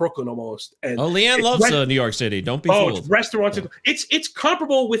in South Brooklyn almost. And Leanne loves New York City. Don't be fooled. It's restaurants. Yeah. It's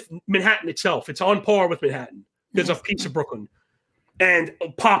comparable with Manhattan itself. It's on par with Manhattan. There's a piece of Brooklyn and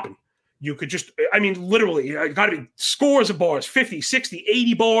popping. You could just, literally, got to be scores of bars, 50, 60,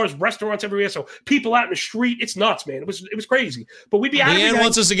 80 bars, restaurants everywhere. So people out in the street, it's nuts, man. It was crazy. But we'd be out. Leanne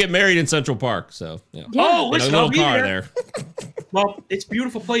wants us to get married in Central Park, so yeah. Listen, I'll be there. Well, it's a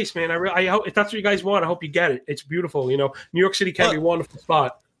beautiful place, man. I hope if that's what you guys want, I hope you get it. It's beautiful. You know, New York City can be a wonderful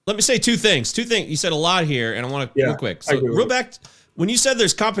spot. Let me say two things. You said a lot here, and I want to real quick. So real back, when you said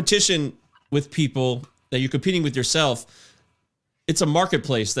there's competition with people, that you're competing with yourself, it's a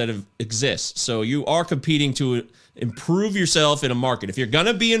marketplace that exists. So you are competing to improve yourself in a market. If you're going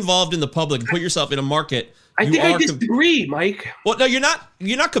to be involved in the public and put yourself in a market, I disagree, Mike. Well, no, you're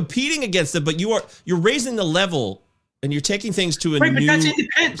not competing against it, but you're raising the level and you're taking things to a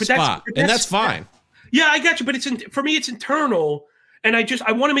new spot. And that's fine. Yeah, I got you. But for me, it's internal. And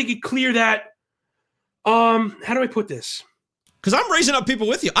I want to make it clear that, how do I put this? Because I'm raising up people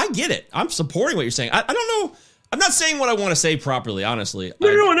with you. I get it. I'm supporting what you're saying. I don't know. I'm not saying what I want to say properly, honestly.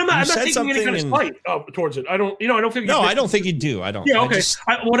 No, and I'm not taking any kind of spite towards it. I don't think. No, I don't think you do. I don't. Yeah, okay.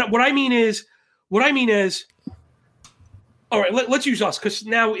 What I mean is, all right. Let's use us, because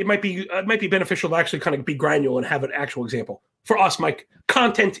now it might be beneficial to actually kind of be granular and have an actual example. For us, Mike,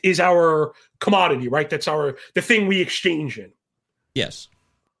 content is our commodity, right? That's the thing we exchange in. Yes.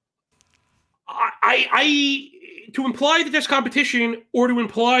 I to imply that there's competition or to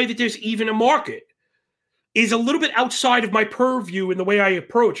imply that there's even a market is a little bit outside of my purview in the way I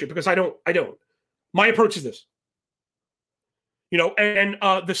approach it, because I don't. My approach is this. You know, and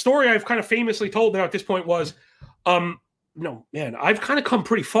the story I've kind of famously told now at this point was, I've kind of come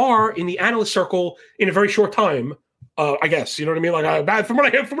pretty far in the analyst circle in a very short time. I guess, you know what I mean? Like from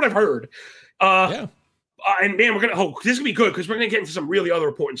what I've heard. And man, this is gonna be good, because we're gonna get into some really other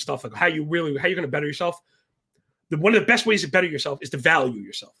important stuff, like how you're gonna better yourself. One of the best ways to better yourself is to value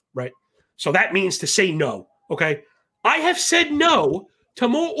yourself, right? So that means to say no, okay? I have said no to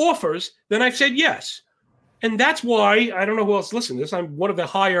more offers than I've said yes. And that's why, I don't know who else listens to this, I'm one of the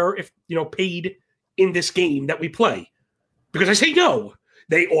higher, paid in this game that we play. Because I say no.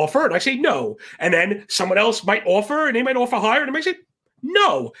 They offer and I say no. And then someone else might offer and they might offer higher and I might say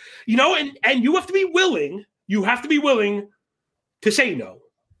no. You know, and you have to be willing to say no.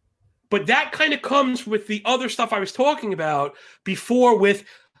 But that kind of comes with the other stuff I was talking about before, with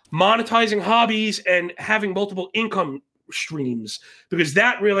monetizing hobbies and having multiple income streams, because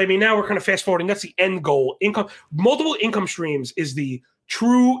that really, now we're kind of fast forwarding. That's the end goal. Multiple income streams is the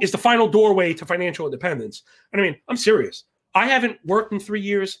final doorway to financial independence. And I'm serious. I haven't worked in 3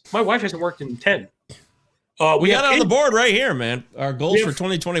 years. My wife hasn't worked in 10. We got it on the board right here, man. Our goals for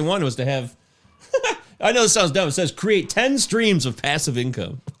 2021 was to have, I know this sounds dumb. It says create 10 streams of passive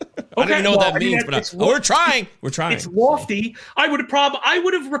income. I don't even know what that means, but we're trying. It's lofty. I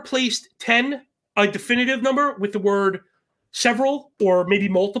would have replaced 10, a definitive number, with the word several or maybe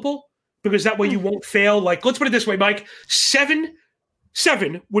multiple, because that way you won't fail. Like, let's put it this way, Mike. 7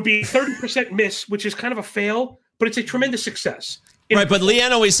 would be 30% miss, which is kind of a fail, but it's a tremendous success. Right, but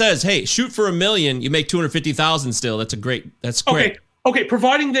Leanne always says, hey, shoot for $1 million, you make 250,000 still. That's great. Okay,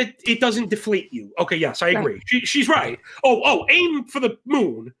 providing that it doesn't deflate you. Okay, yes, I agree. Right. She's right. Aim for the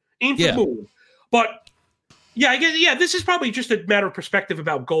moon. The moon. But yeah, I guess, this is probably just a matter of perspective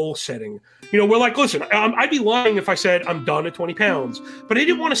about goal setting. We're like, listen, I'd be lying if I said I'm done at 20 pounds, but I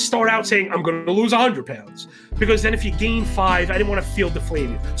didn't want to start out saying I'm going to lose 100 pounds, because then if you gain 5, I didn't want to feel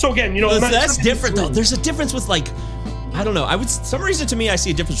deflated. So again, that's different though. There's a difference with, like, I don't know. Some reason to me, I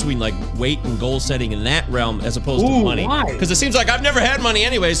see a difference between like weight and goal setting in that realm as opposed to money. Why? Because it seems like I've never had money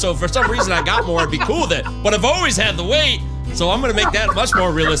anyway. So for some reason I got more. It'd be cool with it. But I've always had the weight. So I'm going to make that much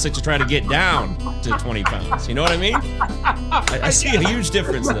more realistic to try to get down to 20 pounds. You know what I mean? I see a huge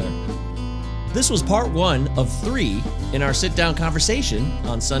difference there. This was part 1 of 3 in our sit-down conversation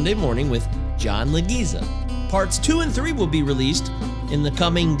on Sunday morning with John Leguiza. Parts 2 and 3 will be released in the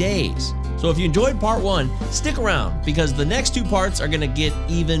coming days. So if you enjoyed part 1, stick around because the next 2 parts are going to get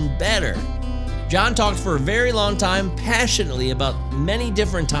even better. John talked for a very long time, passionately about many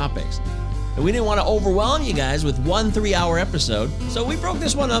different topics. And we didn't want to overwhelm you guys with one 3-hour episode, so we broke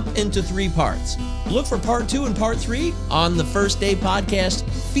this one up into 3 parts. Look for part 2 and part 3 on the First Day Podcast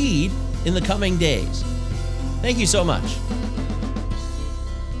feed in the coming days. Thank you so much.